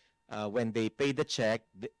one, when they pay the check,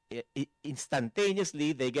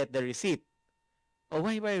 instantaneously they get the receipt. Oh,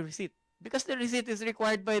 why receipt? Because the receipt is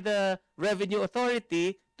required by the revenue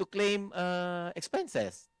authority to claim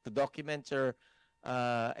expenses, to document your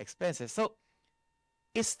expenses. So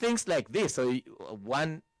it's things like this. So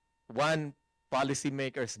one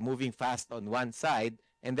policymaker is moving fast on one side,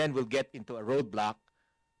 and then we'll get into a roadblock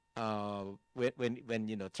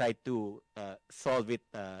when try to solve it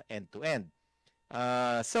end to end.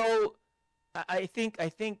 So I think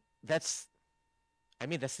that's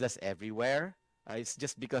everywhere. It's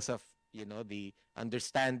just because of the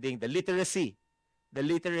understanding, the literacy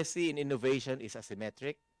in innovation is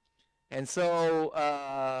asymmetric. And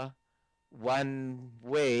so one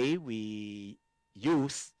way we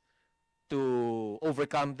use to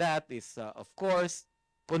overcome that is, of course,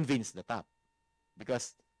 convince the top.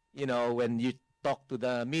 Because, when you talk to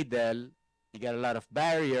the middle, you get a lot of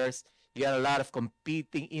barriers, you get a lot of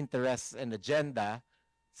competing interests and agenda.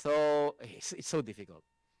 So it's so difficult.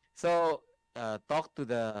 So talk to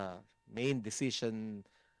the main decision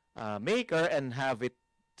maker and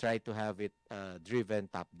try to have it driven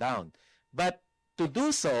top down. But to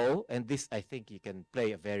do so, and this, I think you can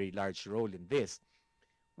play a very large role in this,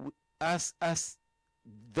 as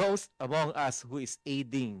those among us who is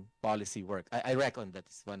aiding policy work, I reckon that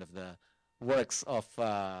is one of the works of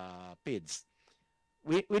PIDS.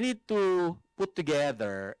 We need to put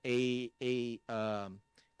together a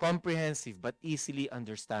comprehensive but easily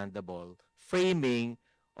understandable framing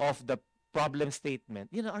of the problem statement.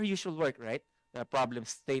 Our usual work, right? The problem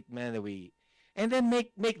statement and then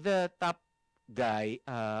make the top guy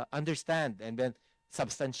understand, and then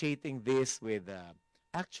substantiating this with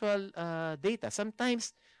actual data.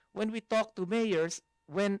 Sometimes when we talk to mayors,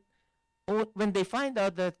 when they find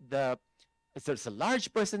out that there's a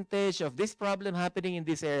large percentage of this problem happening in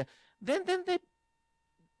this area, then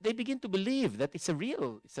they begin to believe that it's a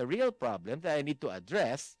real problem that I need to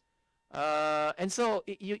address, and so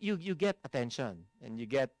you get attention, and you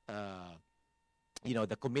get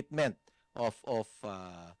the commitment of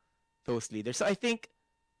those leaders. So I think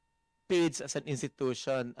PIDS as an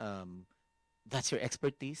institution that's your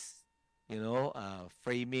expertise,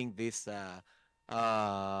 framing this uh,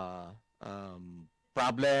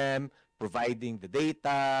 problem, providing the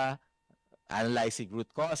data, analyzing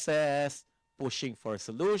root causes, pushing for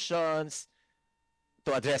solutions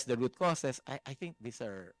to address the root causes. I think these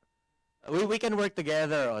are we can work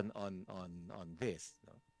together on this.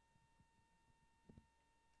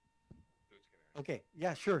 Okay.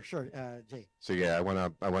 Yeah, sure, sure, Jay. So yeah, I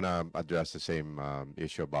wanna address the same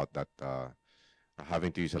issue about that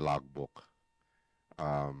having to use a logbook,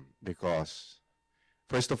 because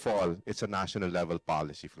first of all, it's a national level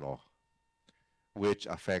policy flaw which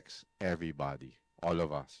affects everybody, all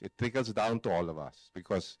of us. It trickles down to all of us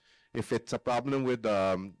because if it's a problem with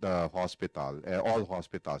the hospital, all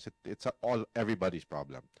hospitals, it's all everybody's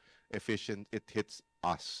problem. It hits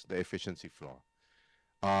us, the efficiency flaw.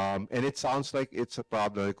 And it sounds like it's a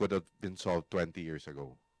problem that could have been solved 20 years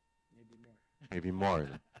ago. Maybe more.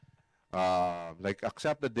 Like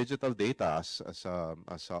accept the digital data as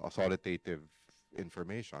authoritative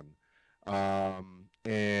information.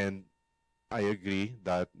 And I agree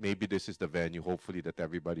that maybe this is the venue, hopefully, that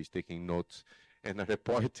everybody's taking notes and a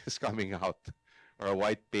report is coming out or a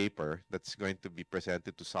white paper that's going to be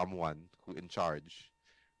presented to someone who in charge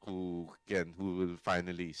who will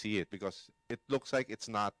finally see it, because it looks like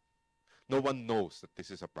no one knows that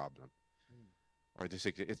this is a problem, or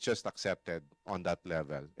it's just accepted on that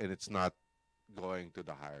level and it's not going to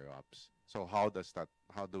the higher ups. So how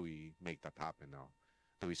do we make that happen now?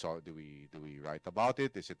 Do we write about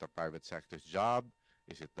it? Is it the private sector's job?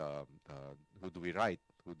 Is it who do we write?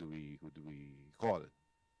 Who do we call?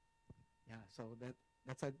 Yeah, so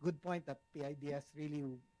that's a good point that PIDS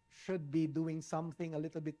really should be doing something a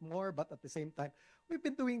little bit more, but at the same time, we've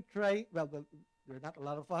been doing well, there are not a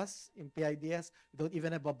lot of us in PIDS. We don't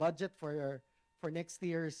even have a budget for next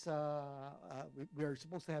year's. We're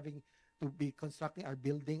supposed to be constructing our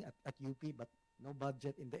building at UP, but no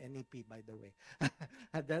budget in the NEP, by the way.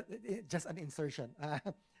 Just an insertion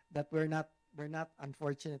that we're not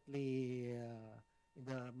unfortunately in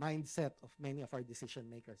the mindset of many of our decision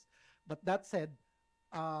makers. But that said,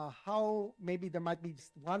 how maybe there might be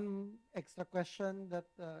just one extra question that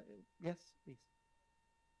yes, please.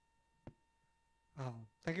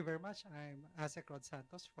 Thank you very much. I'm Asek Rod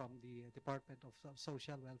Santos from the Department of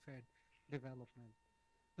Social Welfare and Development.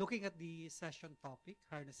 Looking at the session topic,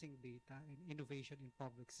 harnessing data and innovation in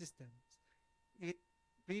public systems, it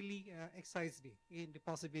really excites me in the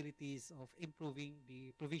possibilities of improving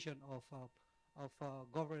the provision of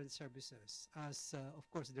government services, as of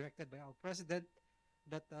course directed by our president,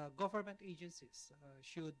 that government agencies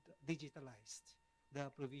should digitalize the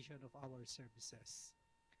provision of our services.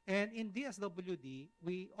 And in DSWD,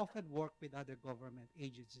 we often work with other government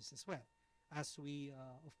agencies as well, as we,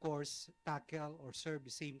 of course, tackle or serve the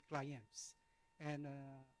same clients. And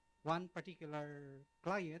one particular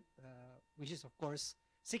client, which is, of course,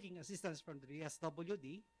 seeking assistance from the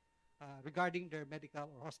DSWD regarding their medical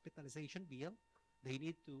or hospitalization bill, they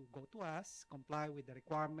need to go to us, comply with the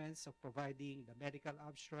requirements of providing the medical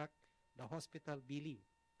abstract, the hospital billing.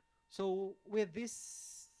 So with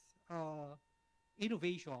this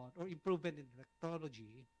innovation or improvement in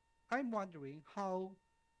technology, I'm wondering how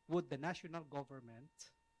would the national government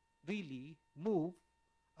really move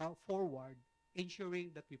forward,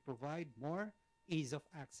 ensuring that we provide more ease of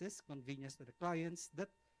access, convenience to the clients, that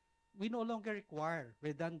we no longer require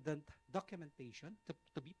redundant documentation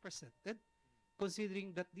to be presented,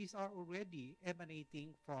 considering that these are already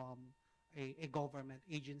emanating from a government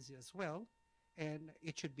agency as well, and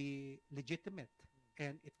it should be legitimate,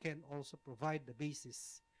 and it can also provide the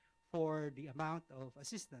basis for the amount of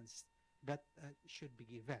assistance that should be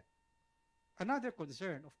given. Another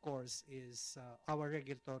concern, of course, is our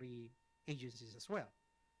regulatory agencies as well.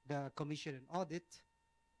 The Commission and Audit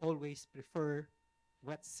always prefer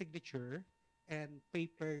wet signature and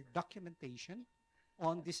paper documentation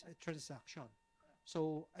on this transaction.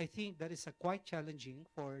 So I think that is quite challenging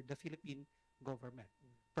for the Philippine government.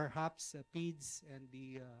 Perhaps PIDS and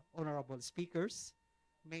the honorable speakers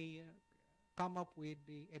may come up with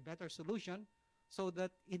a better solution so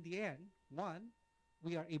that in the end, one,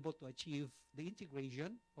 we are able to achieve the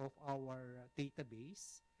integration of our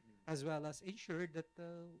database, as well as ensure that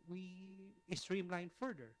we streamline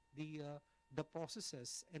further the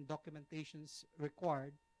processes and documentations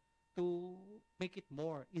required to make it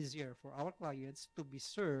more easier for our clients to be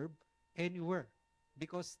served anywhere,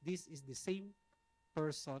 because this is the same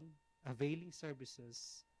person availing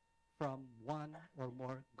services from one or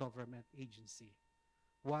more government agency.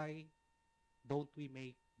 Why don't we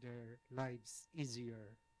make their lives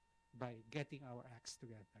easier by getting our acts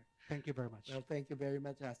together. Thank you very much. Well, thank you very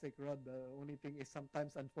much, Asik Rod. The only thing is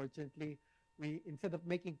sometimes, unfortunately, we instead of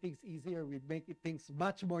making things easier, we make things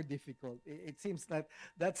much more difficult. It seems that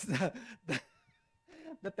that's the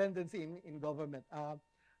tendency in government.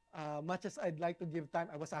 Much as I'd like to give time,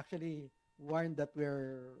 I was actually warned that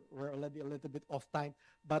we're already a little bit off time,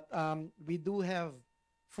 but we do have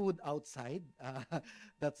food outside.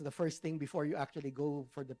 That's the first thing before you actually go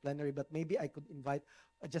for the plenary. But maybe I could invite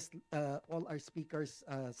just all our speakers,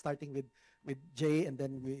 starting with Jay, and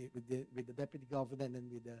then with the deputy governor, and then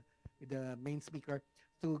with the main speaker,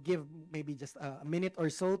 to give maybe just a minute or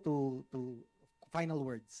so to final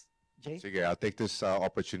words. Jay? Sige, I'll take this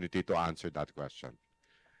opportunity to answer that question.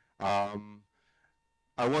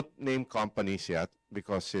 I won't name companies yet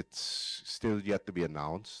because it's still yet to be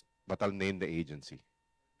announced, but I'll name the agency,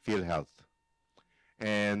 PhilHealth.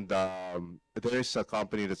 And there is a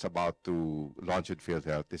company that's about to launch with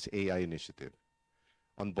PhilHealth, this AI initiative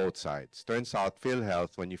on both sides. Turns out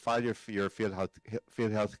PhilHealth, when you file your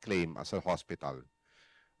PhilHealth claim as a hospital,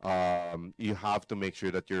 you have to make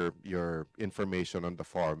sure that your information on the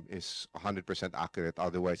form is 100% accurate,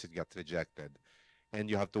 otherwise it gets rejected. And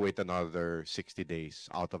you have to wait another 60 days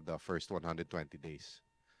out of the first 120 days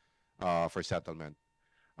for settlement.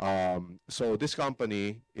 So this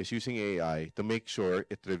company is using AI to make sure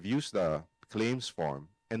it reviews the claims form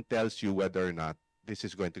and tells you whether or not this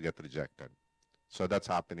is going to get rejected. So that's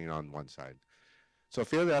happening on one side. So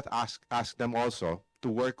PhilHealth ask them also to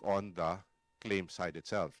work on the claim side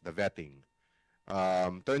itself, the vetting.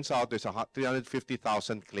 Turns out there's a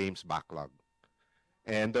 350,000 claims backlog.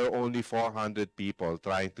 And there are only 400 people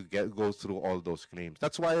trying to go through all those claims.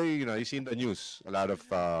 That's why, you see in the news a lot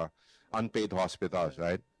of unpaid hospitals,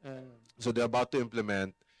 right? So they're about to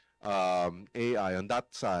implement AI on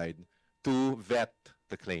that side to vet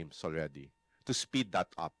the claims already, to speed that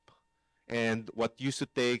up. And what used to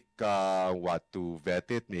take, to vet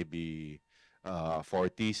it, maybe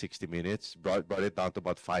 40, 60 minutes, brought it down to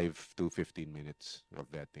about 5 to 15 minutes of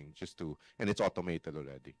vetting, and it's automated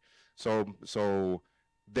already. So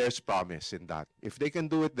there's promise in that. If they can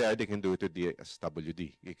do it there, they can do it with the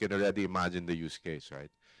SWD. You can already imagine the use case, right?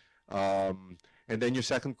 And then your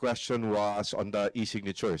second question was on the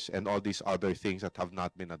e-signatures and all these other things that have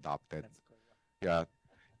not been adopted. Yeah,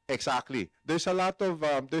 exactly. There's a lot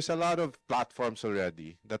of platforms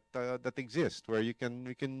already that exist where you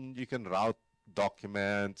can route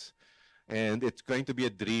documents. And it's going to be a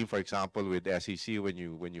dream, for example, with SEC when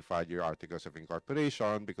you file your articles of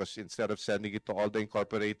incorporation, because instead of sending it to all the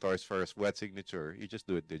incorporators for a wet signature, you just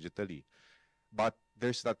do it digitally. But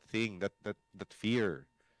there's that thing, that fear,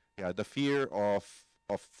 the fear of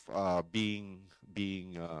being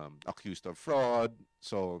accused of fraud.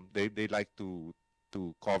 So they like to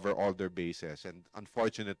cover all their bases, and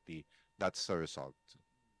unfortunately, that's the result.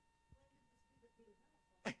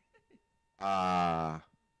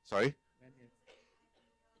 Sorry.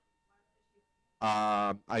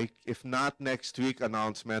 If not next week,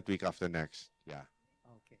 announcement week after next. Yeah.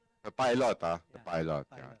 Okay. The pilot, The Yeah, pilot.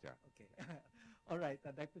 pilot. Yeah. Okay. All right,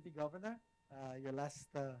 Deputy Governor, your last.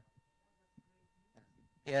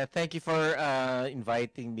 Yeah, thank you for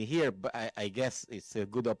inviting me here. But I guess it's a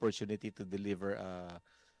good opportunity to deliver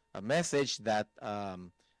a message that,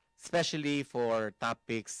 especially for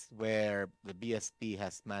topics where the BSP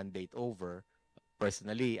has mandate over.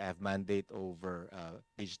 Personally, I have mandate over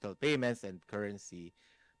digital payments and currency.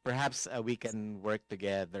 Perhaps we can work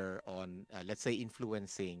together on, let's say,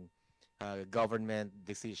 influencing government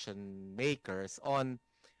decision makers on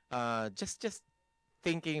just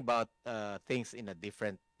thinking about things in a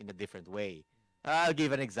different way. I'll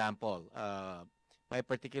give an example. My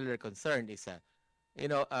particular concern is,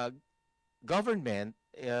 government,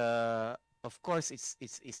 of course,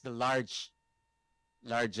 it's the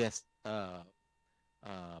largest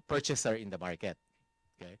purchaser in the market.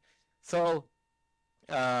 Okay, so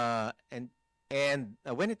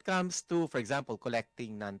when it comes to, for example,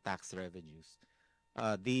 collecting non-tax revenues,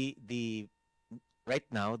 the right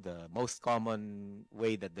now the most common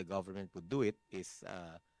way that the government would do it is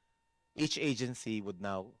each agency would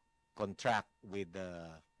now contract with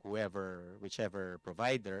whichever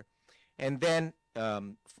provider, and then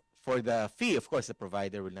for the fee, of course, the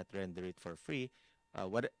provider will not render it for free.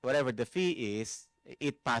 Whatever the fee is,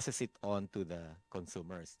 it passes it on to the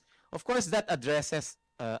consumers. Of course, that addresses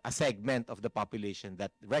a segment of the population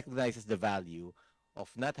that recognizes the value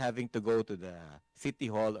of not having to go to the city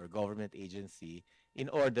hall or government agency in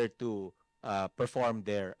order to perform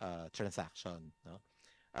their transaction. No?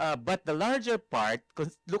 But the larger part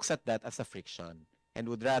looks at that as a friction and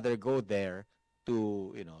would rather go there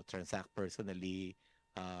to transact personally,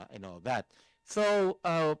 and all that. So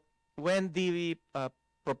when the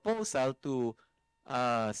proposal to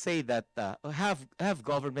say that have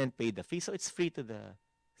government pay the fee, so it's free to the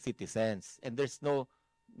citizens, and there's no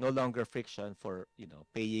longer friction for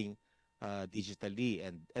paying digitally,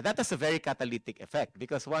 and that has a very catalytic effect,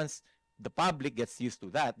 because once the public gets used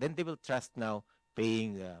to that, then they will trust now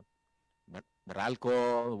paying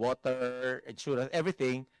Meralco, water, insurance,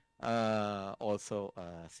 everything also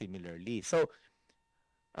similarly. So,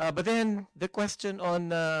 but then the question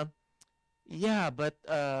on yeah, but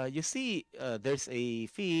you see, there's a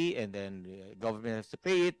fee, and then government has to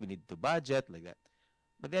pay it. We need to budget like that.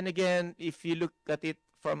 But then again, if you look at it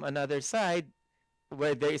from another side,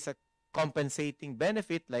 where there is a compensating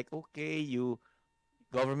benefit, like okay,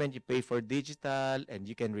 government, you pay for digital, and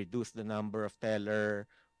you can reduce the number of teller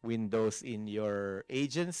windows in your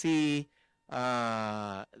agency. You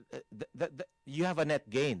have a net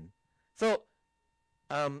gain. So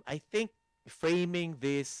I think framing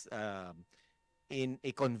this in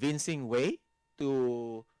a convincing way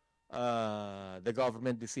to the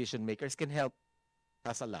government decision makers can help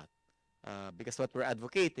us a lot. Because what we're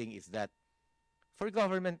advocating is that for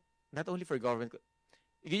government, not only for government,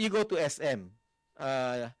 you go to SM,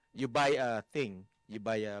 you buy a thing, you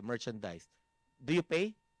buy a merchandise. Do you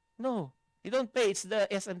pay? No, you don't pay. It's the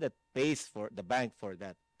SM that pays for the bank for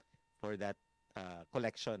that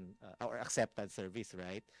collection or acceptance service,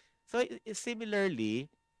 right? So similarly,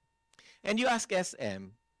 and you ask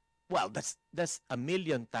SM, well, that's a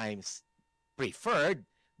million times preferred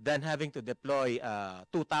than having to deploy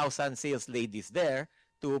 2,000 sales ladies there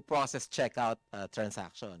to process checkout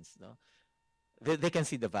transactions. No, they can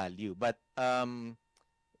see the value, but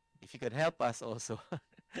if you could help us also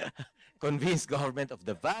convince government of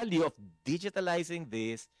the value of digitalizing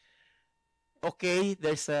this. Okay,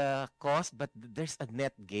 there's a cost, but there's a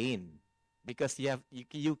net gain, because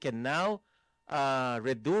you can now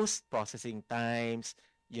reduce processing times.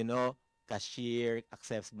 Cashier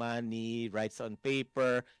accepts money, writes on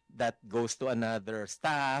paper, that goes to another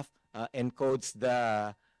staff, encodes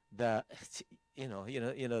the the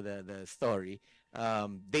story.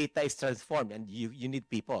 Data is transformed, and you need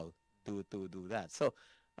people to do that. So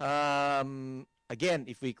again,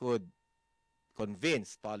 if we could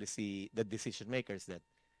convince the decision makers that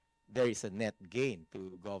there is a net gain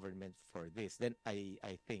to government for this, then I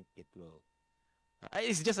think it will.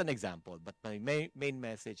 It's just an example, but my main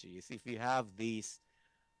message is, if you have these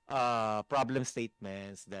problem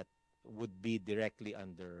statements that would be directly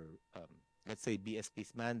under, let's say,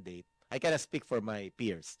 BSP's mandate, I cannot speak for my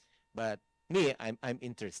peers, but me, I'm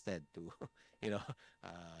interested to,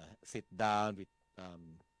 sit down with.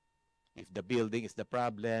 If the building is the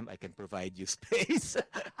problem, I can provide you space.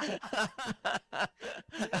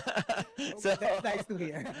 So That's nice to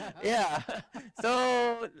hear. yeah.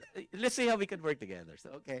 So let's see how we can work together.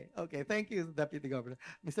 So Okay. Thank you, Deputy Governor.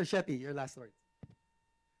 Mr. Shetty, your last words.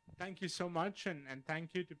 Thank you so much, and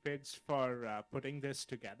thank you to PIDS for putting this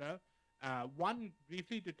together. One,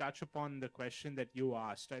 briefly to touch upon the question that you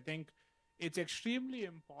asked, I think it's extremely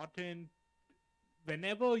important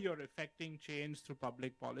whenever you're effecting change through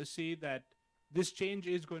public policy that this change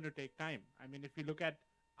is going to take time. I mean, if you look at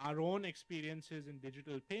our own experiences in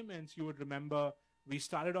digital payments, you would remember we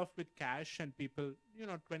started off with cash, and people,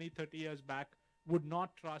 20, 30 years back would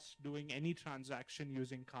not trust doing any transaction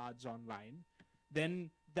using cards online.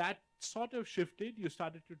 Then that sort of shifted. You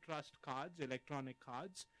started to trust cards, electronic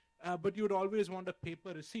cards, but you'd always want a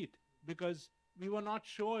paper receipt because we were not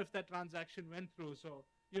sure if that transaction went through. So,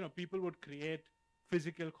 people would create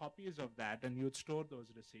physical copies of that, and you'd store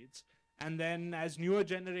those receipts. And then as newer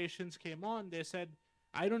generations came on, they said,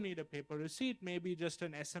 I don't need a paper receipt. Maybe just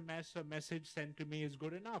an SMS or message sent to me is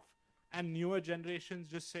good enough. And newer generations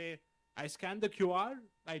just say, I scanned the QR,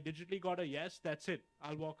 I digitally got a yes, that's it.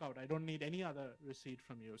 I'll walk out. I don't need any other receipt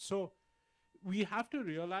from you. So we have to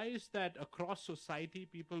realize that across society,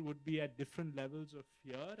 people would be at different levels of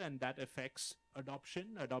fear, and that affects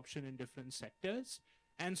adoption in different sectors.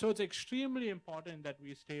 And so it's extremely important that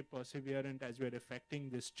we stay perseverant as we're effecting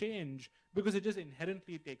this change, because it just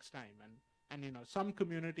inherently takes time. And some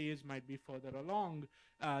communities might be further along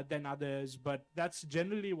than others, but that's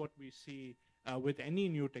generally what we see with any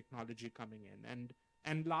new technology coming in.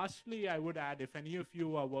 And lastly, I would add, if any of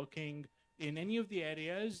you are working in any of the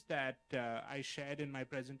areas that I shared in my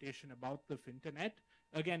presentation about the Finternet,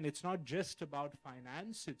 again, it's not just about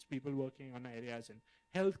finance, it's people working on areas in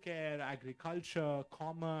healthcare, agriculture,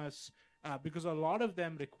 commerce, because a lot of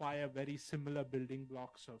them require very similar building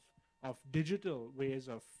blocks of digital ways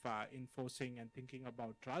of enforcing and thinking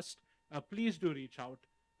about trust. Please do reach out.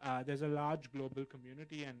 there's a large global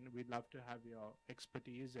community, and we'd love to have your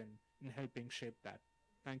expertise in helping shape that.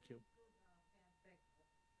 Thank you.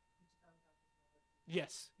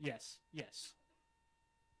 Yes, yes, yes.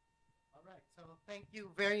 All right. So thank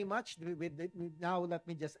you very much. Now let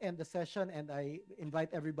me just end the session, and I invite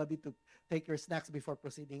everybody to take your snacks before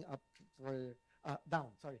proceeding up for down.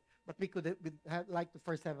 Sorry, but we'd like to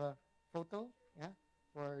first have a photo, yeah,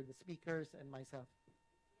 for the speakers and myself.